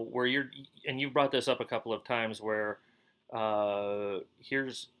 where and you've brought this up a couple of times, where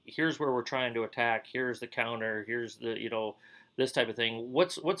here's where we're trying to attack, here's the counter, here's the, this type of thing.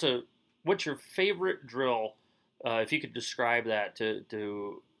 What's your favorite drill? If you could describe that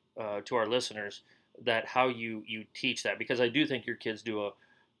to our listeners, that how you teach that, because I do think your kids do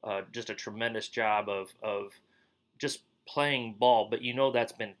just a tremendous job of just playing ball, but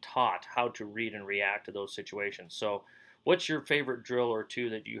that's been taught how to read and react to those situations. So what's your favorite drill or two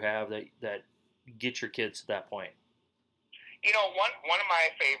that you have that get your kids to that point? One of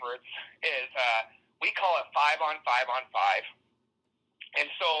my favorites is we call it 5-on-5-on-5. And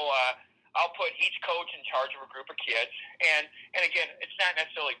so I'll put each coach in charge of a group of kids. And again, it's not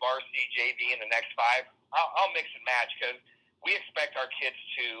necessarily varsity, JV, and the next 5. I'll mix and match because we expect our kids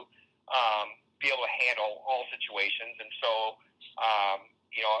to be able to handle all situations. And so,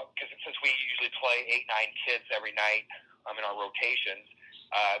 because since we usually play 8-9 kids every night in our rotations,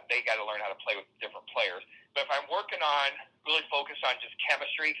 they got to learn how to play with different players. But if I'm working on really focus on just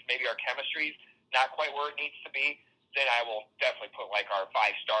chemistry, maybe our chemistry's not quite where it needs to be, then I will definitely put like our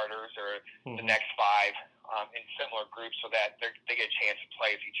 5 starters or the next 5 in similar groups so that they get a chance to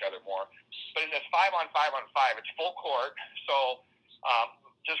play with each other more. But in this 5-on-5-on-5, it's full court. So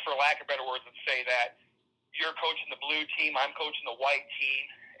just for lack of better words, let's say that you're coaching the blue team, I'm coaching the white team,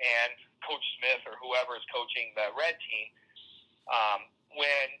 and Coach Smith or whoever is coaching the red team.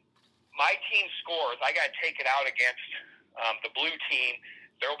 When my team scores, I got to take it out against the blue team.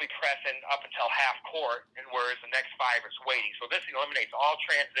 There will be pressing up until half court, and whereas the next 5 is waiting. So this eliminates all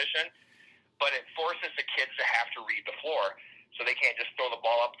transition, but it forces the kids to have to read the floor. So they can't just throw the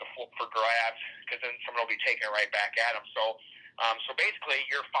ball up for grabs, because then someone will be taking it right back at them. So basically,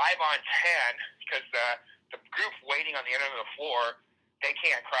 you're 5-on-10, because the group waiting on the end of the floor, they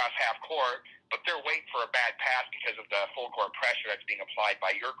can't cross half court, but they're waiting for a bad pass because of the full court pressure that's being applied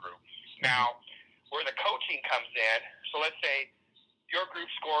by your group. Now, where the coaching comes in, so let's say your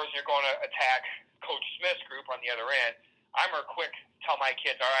group scores and you're going to attack Coach Smith's group on the other end, I'm quick tell my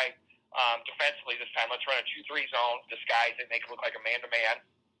kids, all right, defensively this time, let's run a 2-3 zone, disguise it, make it look like a man-to-man,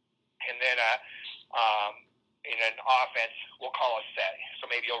 and then in an offense, we'll call a set. So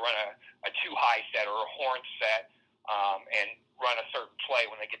maybe you'll run a two-high set or a horn set and run a certain play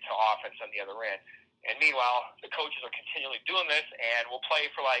when they get to offense on the other end. And meanwhile, the coaches are continually doing this, and we'll play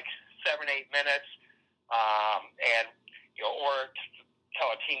for like 7-8 minutes, and or till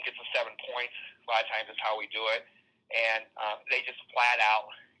a team gets to 7 points. A lot of times is how we do it, and they just flat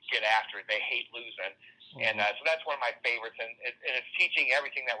out get after it. They hate losing, and so that's one of my favorites. And it's teaching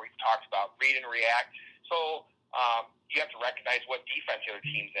everything that we've talked about: read and react. So you have to recognize what defense the other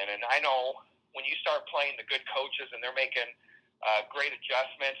team's in, and I know when you start playing the good coaches and they're making great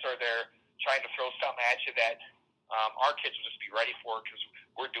adjustments, or they're trying to throw something at you that our kids will just be ready for, because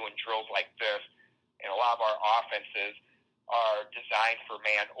we're doing drills like this, and a lot of our offenses are designed for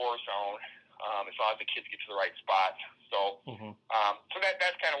man or zone, as long as the kids get to the right spot. So, so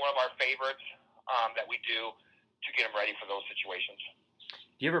that's kind of one of our favorites that we do to get them ready for those situations.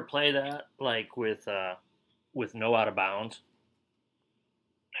 Do you ever play that like with no out of bounds?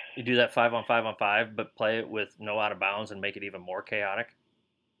 You do that 5-on-5-on-5, but play it with no out of bounds and make it even more chaotic?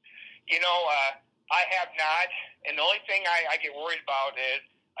 I have not, and the only thing I get worried about is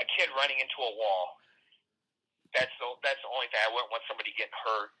a kid running into a wall. That's the only thing. I wouldn't want somebody getting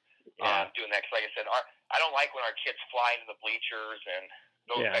hurt doing that. Because like I said, I don't like when our kids fly into the bleachers and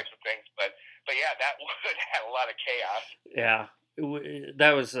those types of things. But yeah, that would have a lot of chaos. Yeah,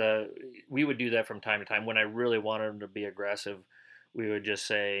 that was we would do that from time to time. When I really wanted them to be aggressive, we would just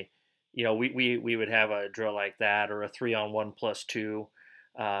say, we would have a drill like that, or a 3-on-1+2.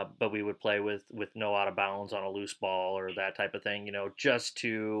 But we would play with no out of bounds on a loose ball or that type of thing, just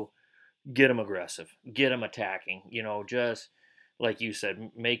to get them aggressive, get them attacking, just like you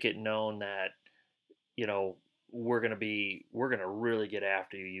said, make it known that, we're going to really get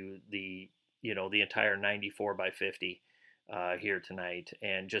after you, the entire 94 by 50 here tonight.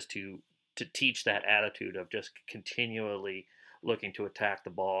 And just to teach that attitude of just continually looking to attack the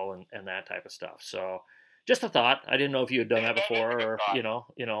ball and that type of stuff. So, just a thought. I didn't know if you had done that before, or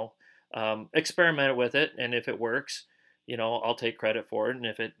experiment with it, and if it works, I'll take credit for it, and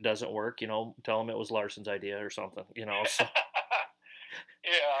if it doesn't work, tell him it was Larson's idea or something, So.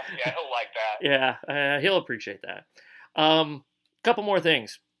 Yeah, he'll like that. Yeah, he'll appreciate that. Couple more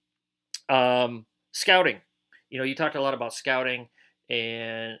things. Scouting. You talked a lot about scouting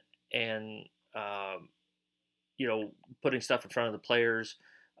and putting stuff in front of the players.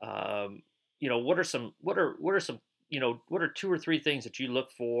 What are some 2 or 3 things that you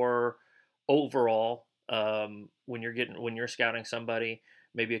look for overall when you're scouting somebody?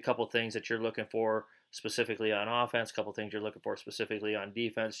 Maybe a couple things that you're looking for specifically on offense, a couple things you're looking for specifically on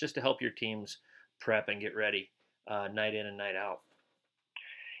defense, just to help your teams prep and get ready night in and night out.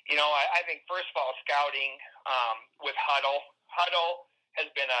 I think first of all, scouting with Huddle has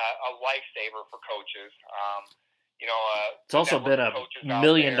been a lifesaver for coaches. It's also been a $1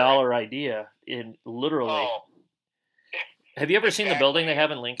 million idea in literally. Oh, have you ever seen the building they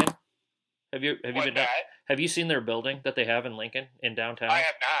have in Lincoln? Have you been down? That? Have you seen their building that they have in Lincoln in downtown? I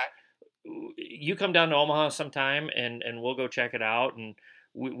have not. You come down to Omaha sometime and we'll go check it out. And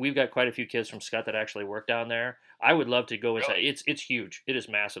we've got quite a few kids from Scott that actually work down there. I would love to go inside. Really? It's huge. It is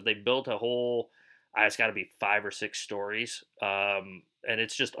massive. They built a whole. It's got to be 5 or 6 stories. And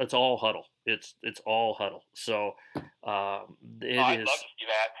it's all Huddle. It's all Huddle. So I'd love to see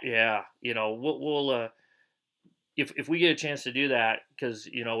that. Yeah, we'll if we get a chance to do that, because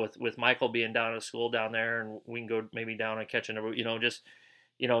with Michael being down at school down there, and we can go maybe down and catch and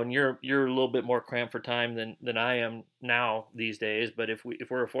you're a little bit more cramped for time than I am now these days. But if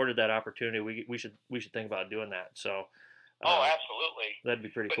we're afforded that opportunity, we should think about doing that. So. Absolutely. That'd be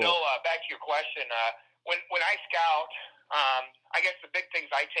pretty cool. But back to your question. When I scout, I guess the big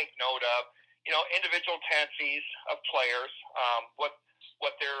things I take note of, individual tendencies of players,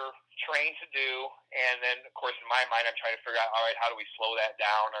 what they're trained to do, and then of course in my mind I'm trying to figure out, all right, how do we slow that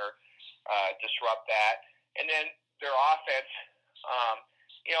down or disrupt that, and then their offense,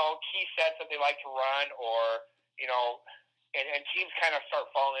 key sets that they like to run, or and teams kind of start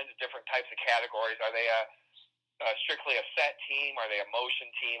falling into different types of categories. Are they strictly a set team? Are they a motion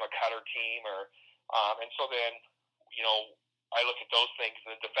team, a cutter team, or and so then I look at those things,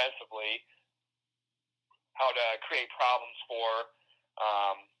 and then defensively, how to create problems for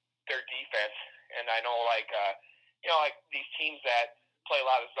their defense. And I know like these teams that play a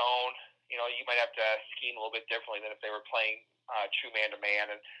lot of zone, you might have to scheme a little bit differently than if they were playing true man to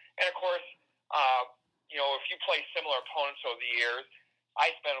man. And of course, if you play similar opponents over the years,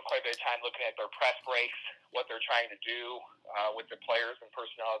 I spend quite a bit of time looking at their press breaks, what they're trying to do with the players and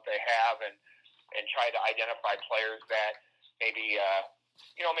personnel that they have, and try to identify players that maybe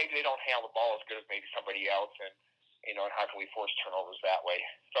maybe they don't handle the ball as good as maybe somebody else, and and how can we force turnovers that way.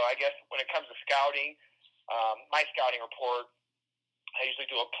 So I guess when it comes to scouting, my scouting report, I usually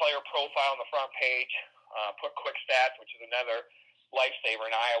do a player profile on the front page, put quick stats, which is another lifesaver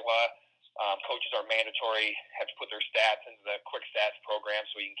in Iowa. Coaches are mandatory, have to put their stats into the quick stats program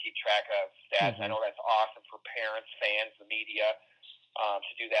so you can keep track of stats. Mm-hmm. I know that's awesome for parents, fans, the media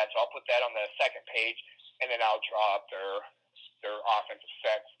to do that. So I'll put that on the second page, and then I'll draw up their offensive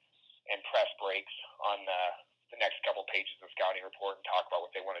sets and press breaks on the next couple pages of the scouting report and talk about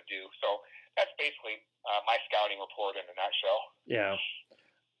what they want to do. So that's basically my scouting report in a nutshell. Yeah.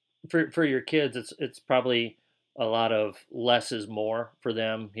 For your kids, it's probably a lot of less is more for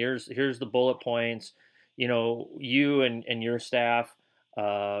them. Here's the bullet points. You and your staff,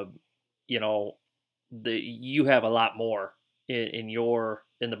 you have a lot more in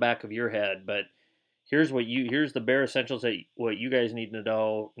the back of your head, but here's the bare essentials that what you guys need to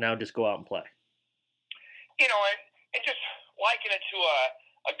know. Now just go out and play. And just liken it to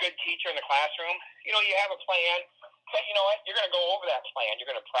a good teacher in the classroom. You have a plan, but you know what? You're going to go over that plan.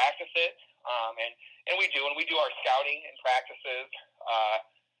 You're going to practice it, and we do. And we do our scouting and practices.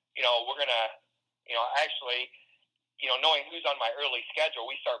 We're going to, actually, knowing who's on my early schedule,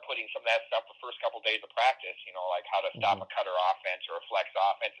 we start putting some of that stuff the first couple of days of practice, like how to stop a cutter offense or a flex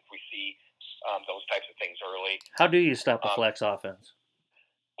offense if we see those types of things early. How do you stop a flex offense?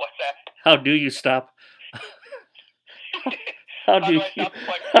 What's that? How do you stop? How do you stop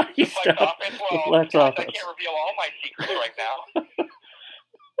the flex offense? Well, flex gosh, offense? I can't reveal all my secrets right now.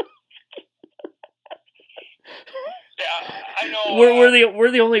 Yeah, I know.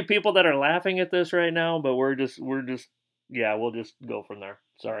 We're the only people that are laughing at this right now, but we'll just go from there.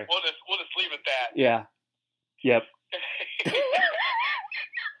 Sorry. We'll just leave it that. Yeah. Yep.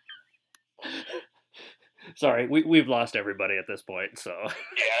 Sorry, we've lost everybody at this point. So. Yeah,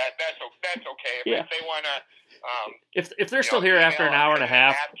 that's okay. If they want to. If they're still here after an hour and a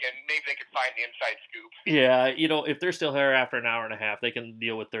half, maybe they can find the inside scoop. Yeah, if they're still here after an hour and a half, they can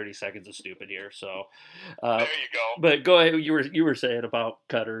deal with 30 seconds of stupid here. So, there you go. But go ahead. You were saying about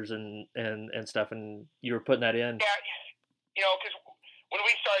cutters and stuff, and you were putting that in. Yeah, because when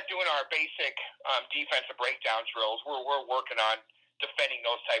we started doing our basic defensive breakdown drills, we're working on defending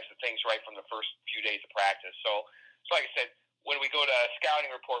those types of things right from the first few days of practice. So like I said, when we go to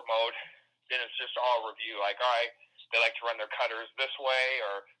scouting report mode, then it's just all review. Like, all right, they like to run their cutters this way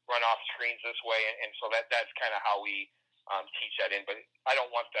or run off screens this way, and so that's kind of how we teach that in. But I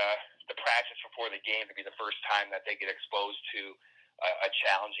don't want the practice before the game to be the first time that they get exposed to a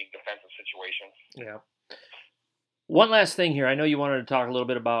challenging defensive situation. Yeah. One last thing here. I know you wanted to talk a little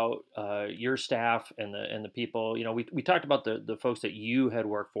bit about your staff and the people. We talked about the folks that you had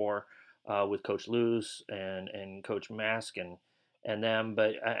worked for with Coach Luce and Coach Mask and them,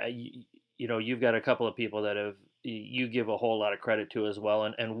 but you've got a couple of people that you give a whole lot of credit to as well,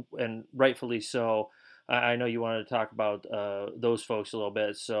 and rightfully so. I know you wanted to talk about those folks a little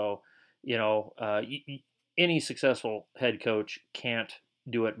bit. So any successful head coach can't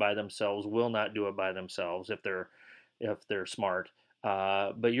do it by themselves. Will not do it by themselves if they're smart.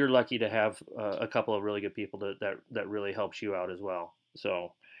 But you're lucky to have a couple of really good people that really helps you out as well.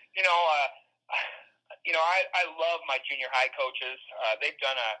 So, I love my junior high coaches. They've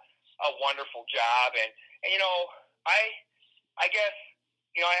done a wonderful job, and I guess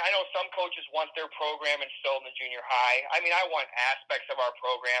I know some coaches want their program instilled in the junior high. I mean, I want aspects of our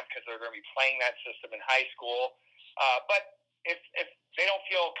program because they're going to be playing that system in high school. But if they don't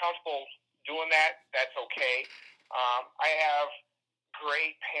feel comfortable doing that, that's okay. I have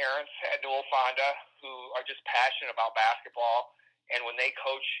great parents at Newell Fonda who are just passionate about basketball, and when they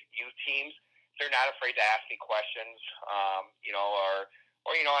coach youth teams, they're not afraid to ask me questions,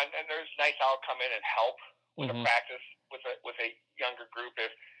 and there's nice I'll come in and help with a practice with a younger group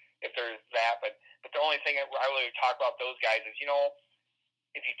if there's that. But the only thing I really talk about those guys is,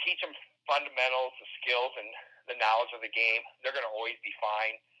 if you teach them fundamentals, the skills, and the knowledge of the game, they're going to always be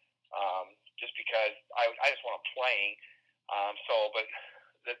fine. Just because I just want them playing. But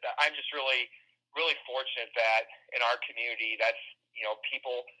I'm just really, really fortunate that in our community, that's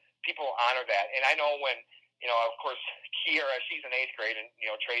people honor that. And I know when of course Kiera, she's in 8th grade, and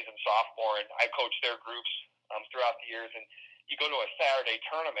Trey's in sophomore, and I coach their groups throughout the years. And you go to a Saturday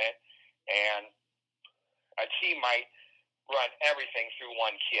tournament, and a team might run everything through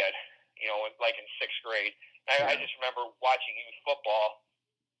one kid, like in 6th grade. I just remember watching youth football,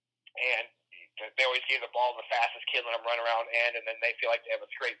 and they always give the ball to the fastest kid, let them run around end, and then they feel like they have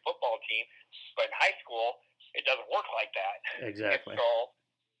a great football team. But in high school, it doesn't work like that. Exactly. And so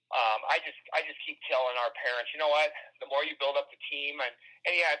I just keep telling our parents, you know what? The more you build up the team, and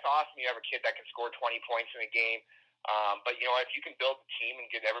yeah, it's awesome you have a kid that can score 20 points in a game. But you know, if you can build the team and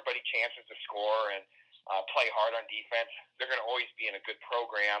give everybody chances to score and play hard on defense, they're going to always be in a good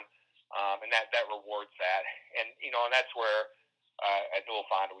program, and that rewards that. And you know, and that's where at Newell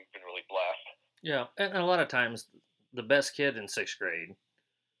Fonda we've been really blessed. Yeah, and a lot of times the best kid in 6th grade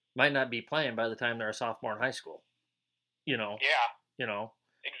might not be playing by the time they're a sophomore in high school. You know. Yeah. You know.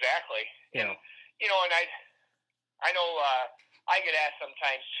 Exactly. You and know. you know, and I know I get asked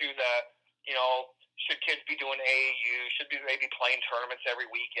sometimes too you know, should kids be doing AAU? Should they be playing tournaments every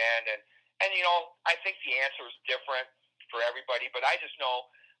weekend? And you know, I think the answer is different for everybody. But I just know,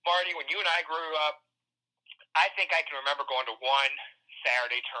 Marty, when you and I grew up, I think I can remember going to one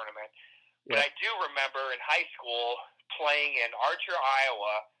Saturday tournament. But I do remember in high school playing in Archer,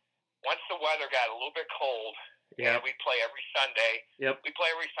 Iowa. Once the weather got a little bit cold, and we'd play every Sunday. We'd play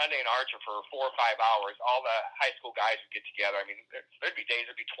every Sunday in Archer for 4 or 5 hours. All the high school guys would get together. I mean, there'd be days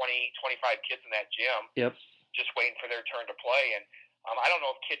there'd be 20, 25 kids in that gym just waiting for their turn to play. And I don't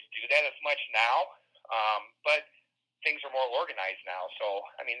know if kids do that as much now, but things are more organized now. So,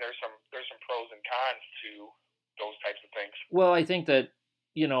 I mean, there's some pros and cons to those types of things. Well, I think that,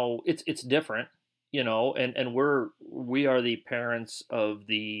 you know, it's different, you know, and we are the parents of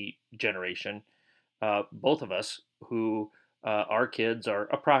the generation, both of us, who our kids are,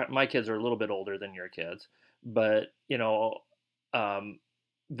 my kids are a little bit older than your kids, but, you know,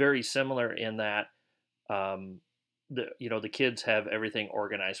 very similar in that, the kids have everything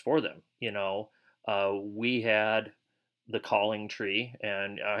organized for them. You know, we had the calling tree,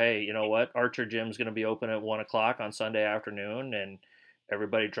 and hey, you know what? Archer Gym's going to be open at 1 o'clock on Sunday afternoon, and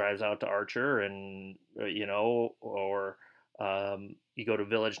everybody drives out to Archer, and you know, or you go to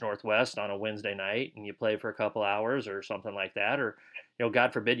Village Northwest on a Wednesday night and you play for a couple hours or something like that, or you know,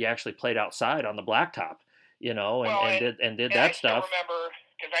 God forbid you actually played outside on the blacktop, you know, and did that stuff. I remember,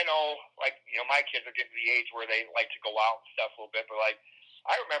 because I know, like, you know, my kids are getting to the age where they like to go out and stuff a little bit, but like,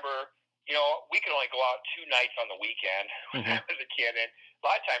 I remember, you know, we could only go out 2 nights on the weekend when I was a kid, and a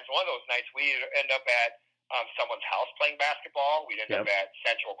lot of times one of those nights we'd end up at someone's house playing basketball. We'd end up at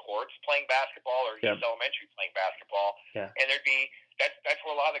Central Courts playing basketball, or East Elementary playing basketball, and there'd be that's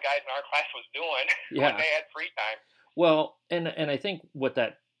what a lot of the guys in our class was doing when they had free time. Well, and I think what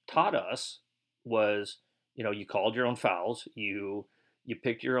that taught us was, you know, you called your own fouls, you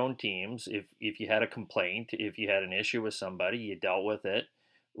picked your own teams. If you had a complaint, if you had an issue with somebody, you dealt with it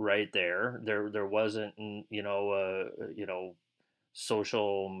right there. There wasn't, you know,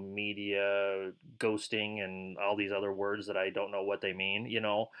 social media ghosting and all these other words that I don't know what they mean, you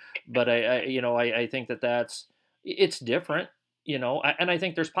know, but I think it's different, you know, and I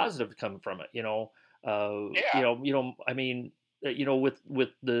think there's positives coming from it, you know, I mean, you know,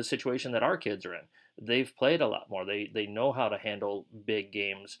 with the situation that our kids are in, they've played a lot more. They know how to handle big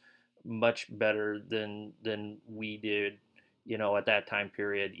games much better than we did, you know, at that time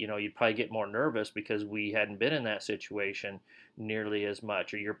period. You know, you'd probably get more nervous because we hadn't been in that situation nearly as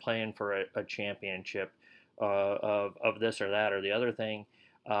much, or you're playing for a championship of this or that or the other thing.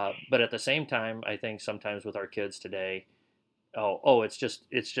 But at the same time, I think sometimes with our kids today, it's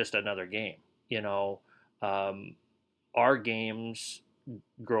just another game. You know, our games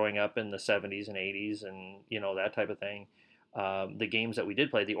growing up in the 70s and 80s and, you know, that type of thing, the games that we did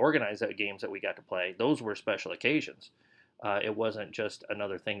play, the organized games that we got to play, those were special occasions. It wasn't just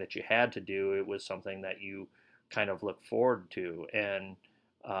another thing that you had to do. It was something that you kind of looked forward to. And,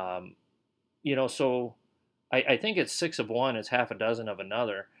 you know, so I think it's 6 of one is half a dozen of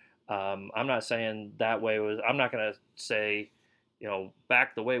another. I'm not saying that way I'm not going to say, you know,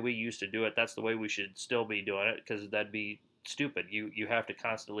 back the way we used to do it, that's the way we should still be doing it, because that'd be stupid. You have to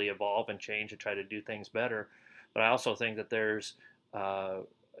constantly evolve and change and try to do things better. But I also think that there's got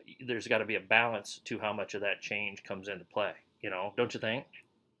to be a balance to how much of that change comes into play. You know, don't you think?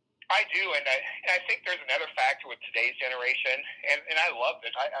 I do, and I think there's another factor with today's generation, and I love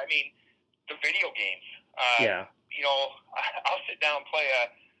this. I mean, the video games. You know, I'll sit down and play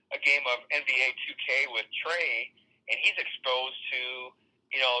a game of NBA 2K with Trey, and he's exposed to,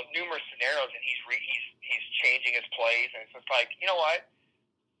 you know, numerous scenarios, and he's changing his plays, and it's just like, you know what?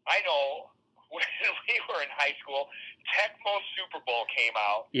 I know when we were in high school, Tecmo Super Bowl came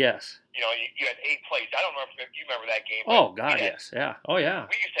out. Yes. You know, you had 8 plays. I don't know if you remember that game. Oh, God, yes. Yeah. Oh, yeah.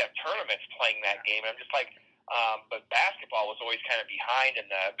 We used to have tournaments playing that game, and I'm just like, but basketball was always kind of behind in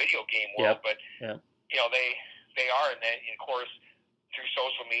the video game world. But, you know, they are, and then, of course, through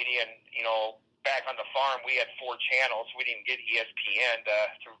social media and, you know, back on the farm, we had 4 channels. We didn't get ESPN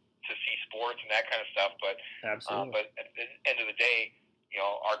to see sports and that kind of stuff. But but at the end of the day,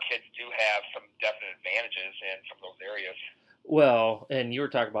 our kids do have some definite advantages in some of those areas. Well, and you were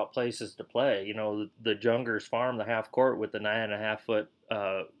talking about places to play. The Jungers farm, the half court with the 9.5-foot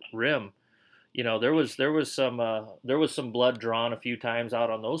rim. There was some blood drawn a few times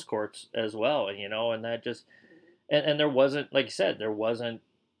out on those courts as well. And that just and there wasn't, like you said, there wasn't,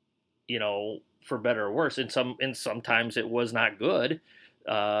 for better or worse. And sometimes it was not good.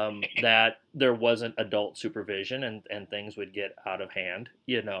 That there wasn't adult supervision and things would get out of hand.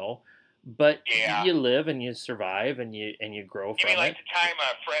 But you live and you survive and you grow from it. You mean like the time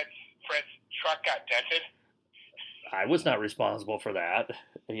Fred's truck got dented? I was not responsible for that,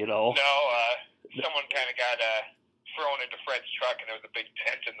 No, someone kind of got thrown into Fred's truck and there was a big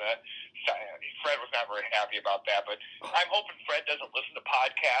dent in the side. Fred was not very happy about that, but I'm hoping Fred doesn't listen to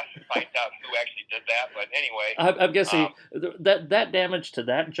podcasts and find out who actually did that. But anyway. I'm guessing that damage to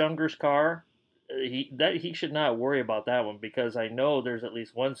that Jungers car, he should not worry about that one, because I know there's at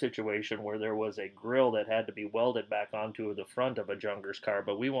least one situation where there was a grill that had to be welded back onto the front of a Jungers car,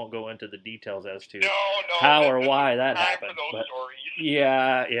 but we won't go into the details as to how or why that happened. But,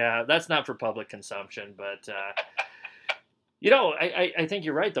 yeah, that's not for public consumption. But I think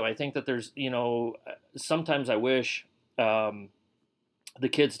you're right, though. I think that there's sometimes I wish the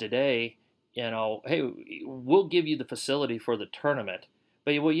kids today, hey, we'll give you the facility for the tournament.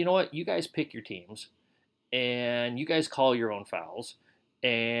 But, well, you know what? You guys pick your teams, and you guys call your own fouls,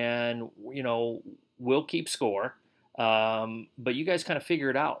 and, we'll keep score. But you guys kind of figure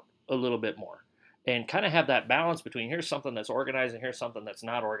it out a little bit more and kind of have that balance between here's something that's organized and here's something that's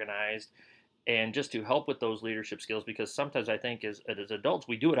not organized, and just to help with those leadership skills, because sometimes I think as adults,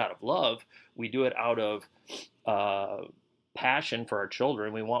 we do it out of love. We do it out of passion for our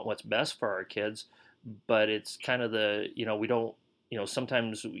children. We want what's best for our kids, but it's kind of we don't,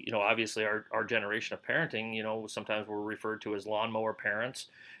 sometimes, obviously our generation of parenting, sometimes we're referred to as lawnmower parents,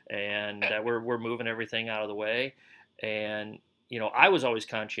 and that we're moving everything out of the way. And, I was always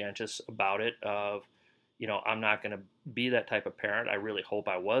conscientious about it of, I'm not going to be that type of parent. I really hope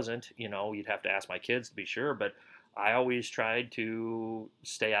I wasn't. You'd have to ask my kids to be sure, but I always tried to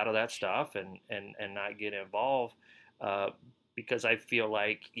stay out of that stuff and not get involved, because I feel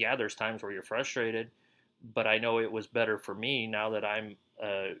like, there's times where you're frustrated, but I know it was better for me now that I'm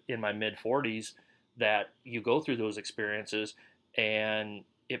in my mid-40s, that you go through those experiences and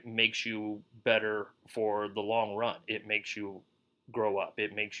it makes you better for the long run. It makes you grow up.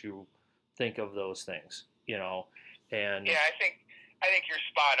 It makes you think of those things, and yeah, I think you're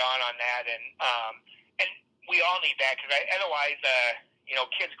spot on that, and we all need that, because otherwise,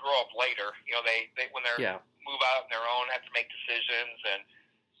 kids grow up later. They when they're move out on their own, have to make decisions, and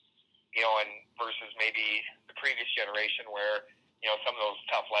versus maybe the previous generation where some of those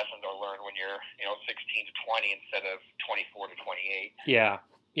tough lessons are learned when you're 16 to 20 instead of 24 to 28.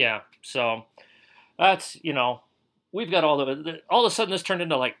 Yeah. So that's we've got all of a sudden this turned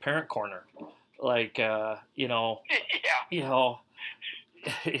into like parent corner, like I don't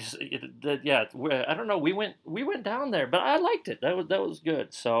know. We went down there, but I liked it. That was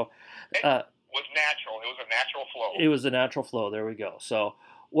good. So it was natural. It was a natural flow. It was a natural flow. There we go. So,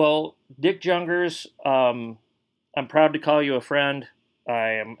 well, Dick Jungers, I'm proud to call you a friend.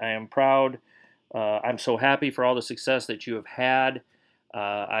 I am proud. I'm so happy for all the success that you have had.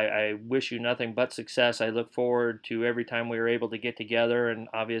 I wish you nothing but success. I look forward to every time we are able to get together, and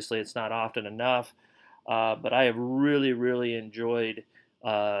obviously it's not often enough. But I have really, really enjoyed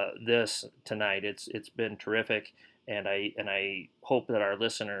this tonight. It's been terrific, and I hope that our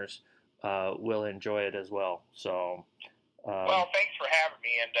listeners will enjoy it as well. So, well, thanks for having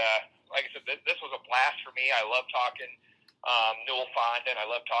me, and like I said, this was a blast for me. I love talking Newell Fonda, and I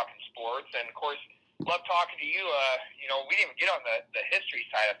love talking sports, and of course, love talking to you. We didn't even get on the history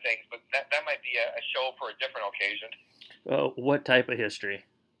side of things, but that might be a show for a different occasion. What type of history?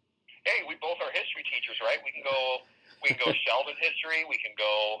 Hey, we both are history teachers, right? We can go Sheldon history. We can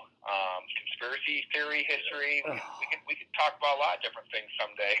go conspiracy theory history. We can talk about a lot of different things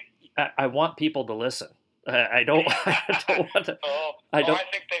someday. I want people to listen. I don't want to. I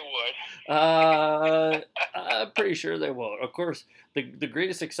think they would. I'm pretty sure they won't. Of course, the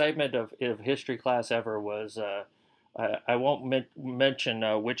greatest excitement of history class ever was. I won't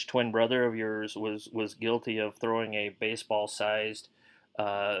mention which twin brother of yours was guilty of throwing a baseball-sized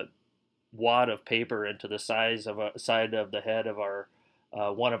wad of paper into the side of the head of our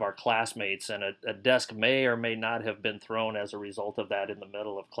one of our classmates, and a desk may or may not have been thrown as a result of that in the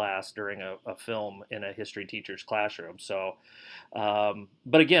middle of class during a film in a history teacher's classroom. So,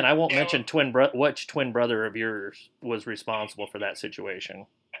 but again, I won't mention which twin brother of yours was responsible for that situation.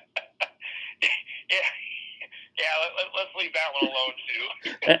 Let's leave that one alone too.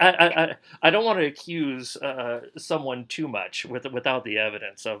 I don't want to accuse someone too much without the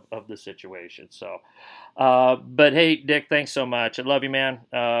evidence of the situation. So, but hey, Dick, thanks so much. I love you, man.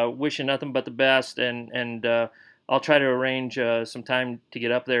 Wish you nothing but the best, and I'll try to arrange some time to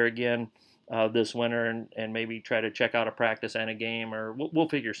get up there again this winter, and maybe try to check out a practice and a game, or we'll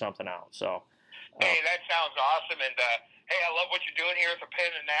figure something out. So, hey, that sounds awesome, and hey, I love what you're doing here with the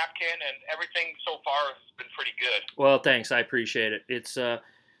pen and napkin, and everything so far has been pretty good. Well, thanks. I appreciate it. It's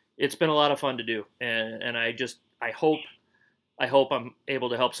been a lot of fun to do, and I hope I'm able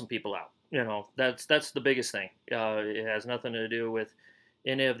to help some people out. You know, that's the biggest thing. It has nothing to do with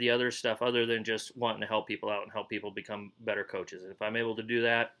any of the other stuff other than just wanting to help people out and help people become better coaches. And if I'm able to do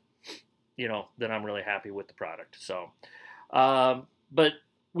that, you know, then I'm really happy with the product. So, but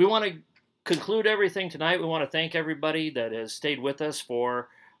we want to conclude everything tonight. We want to thank everybody that has stayed with us for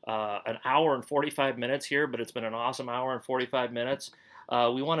an hour and 45 minutes here, but it's been an awesome hour and 45 minutes.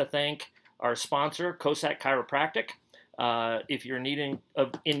 We want to thank our sponsor, Cossack Chiropractic. If you're in need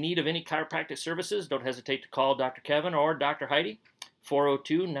of any chiropractic services, don't hesitate to call Dr. Kevin or Dr. Heidi,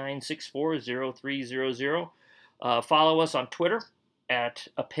 402-964-0300. Follow us on Twitter at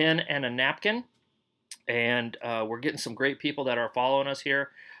A Pen and a Napkin. And we're getting some great people that are following us here.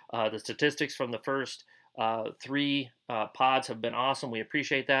 The statistics from the first 3 pods have been awesome. We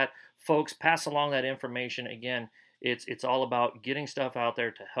appreciate that. Folks, pass along that information. Again, it's all about getting stuff out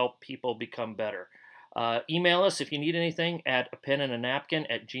there to help people become better. Email us if you need anything at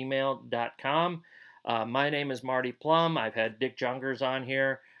apenandanapkin@gmail.com. My name is Marty Plum. I've had Dick Jungers on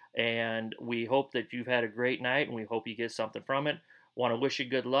here, and we hope that you've had a great night, and we hope you get something from it. Want to wish you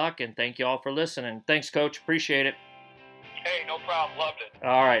good luck, and thank you all for listening. Thanks, Coach. Appreciate it. Hey, no problem. Loved it.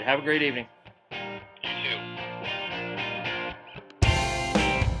 All right. Have a great evening.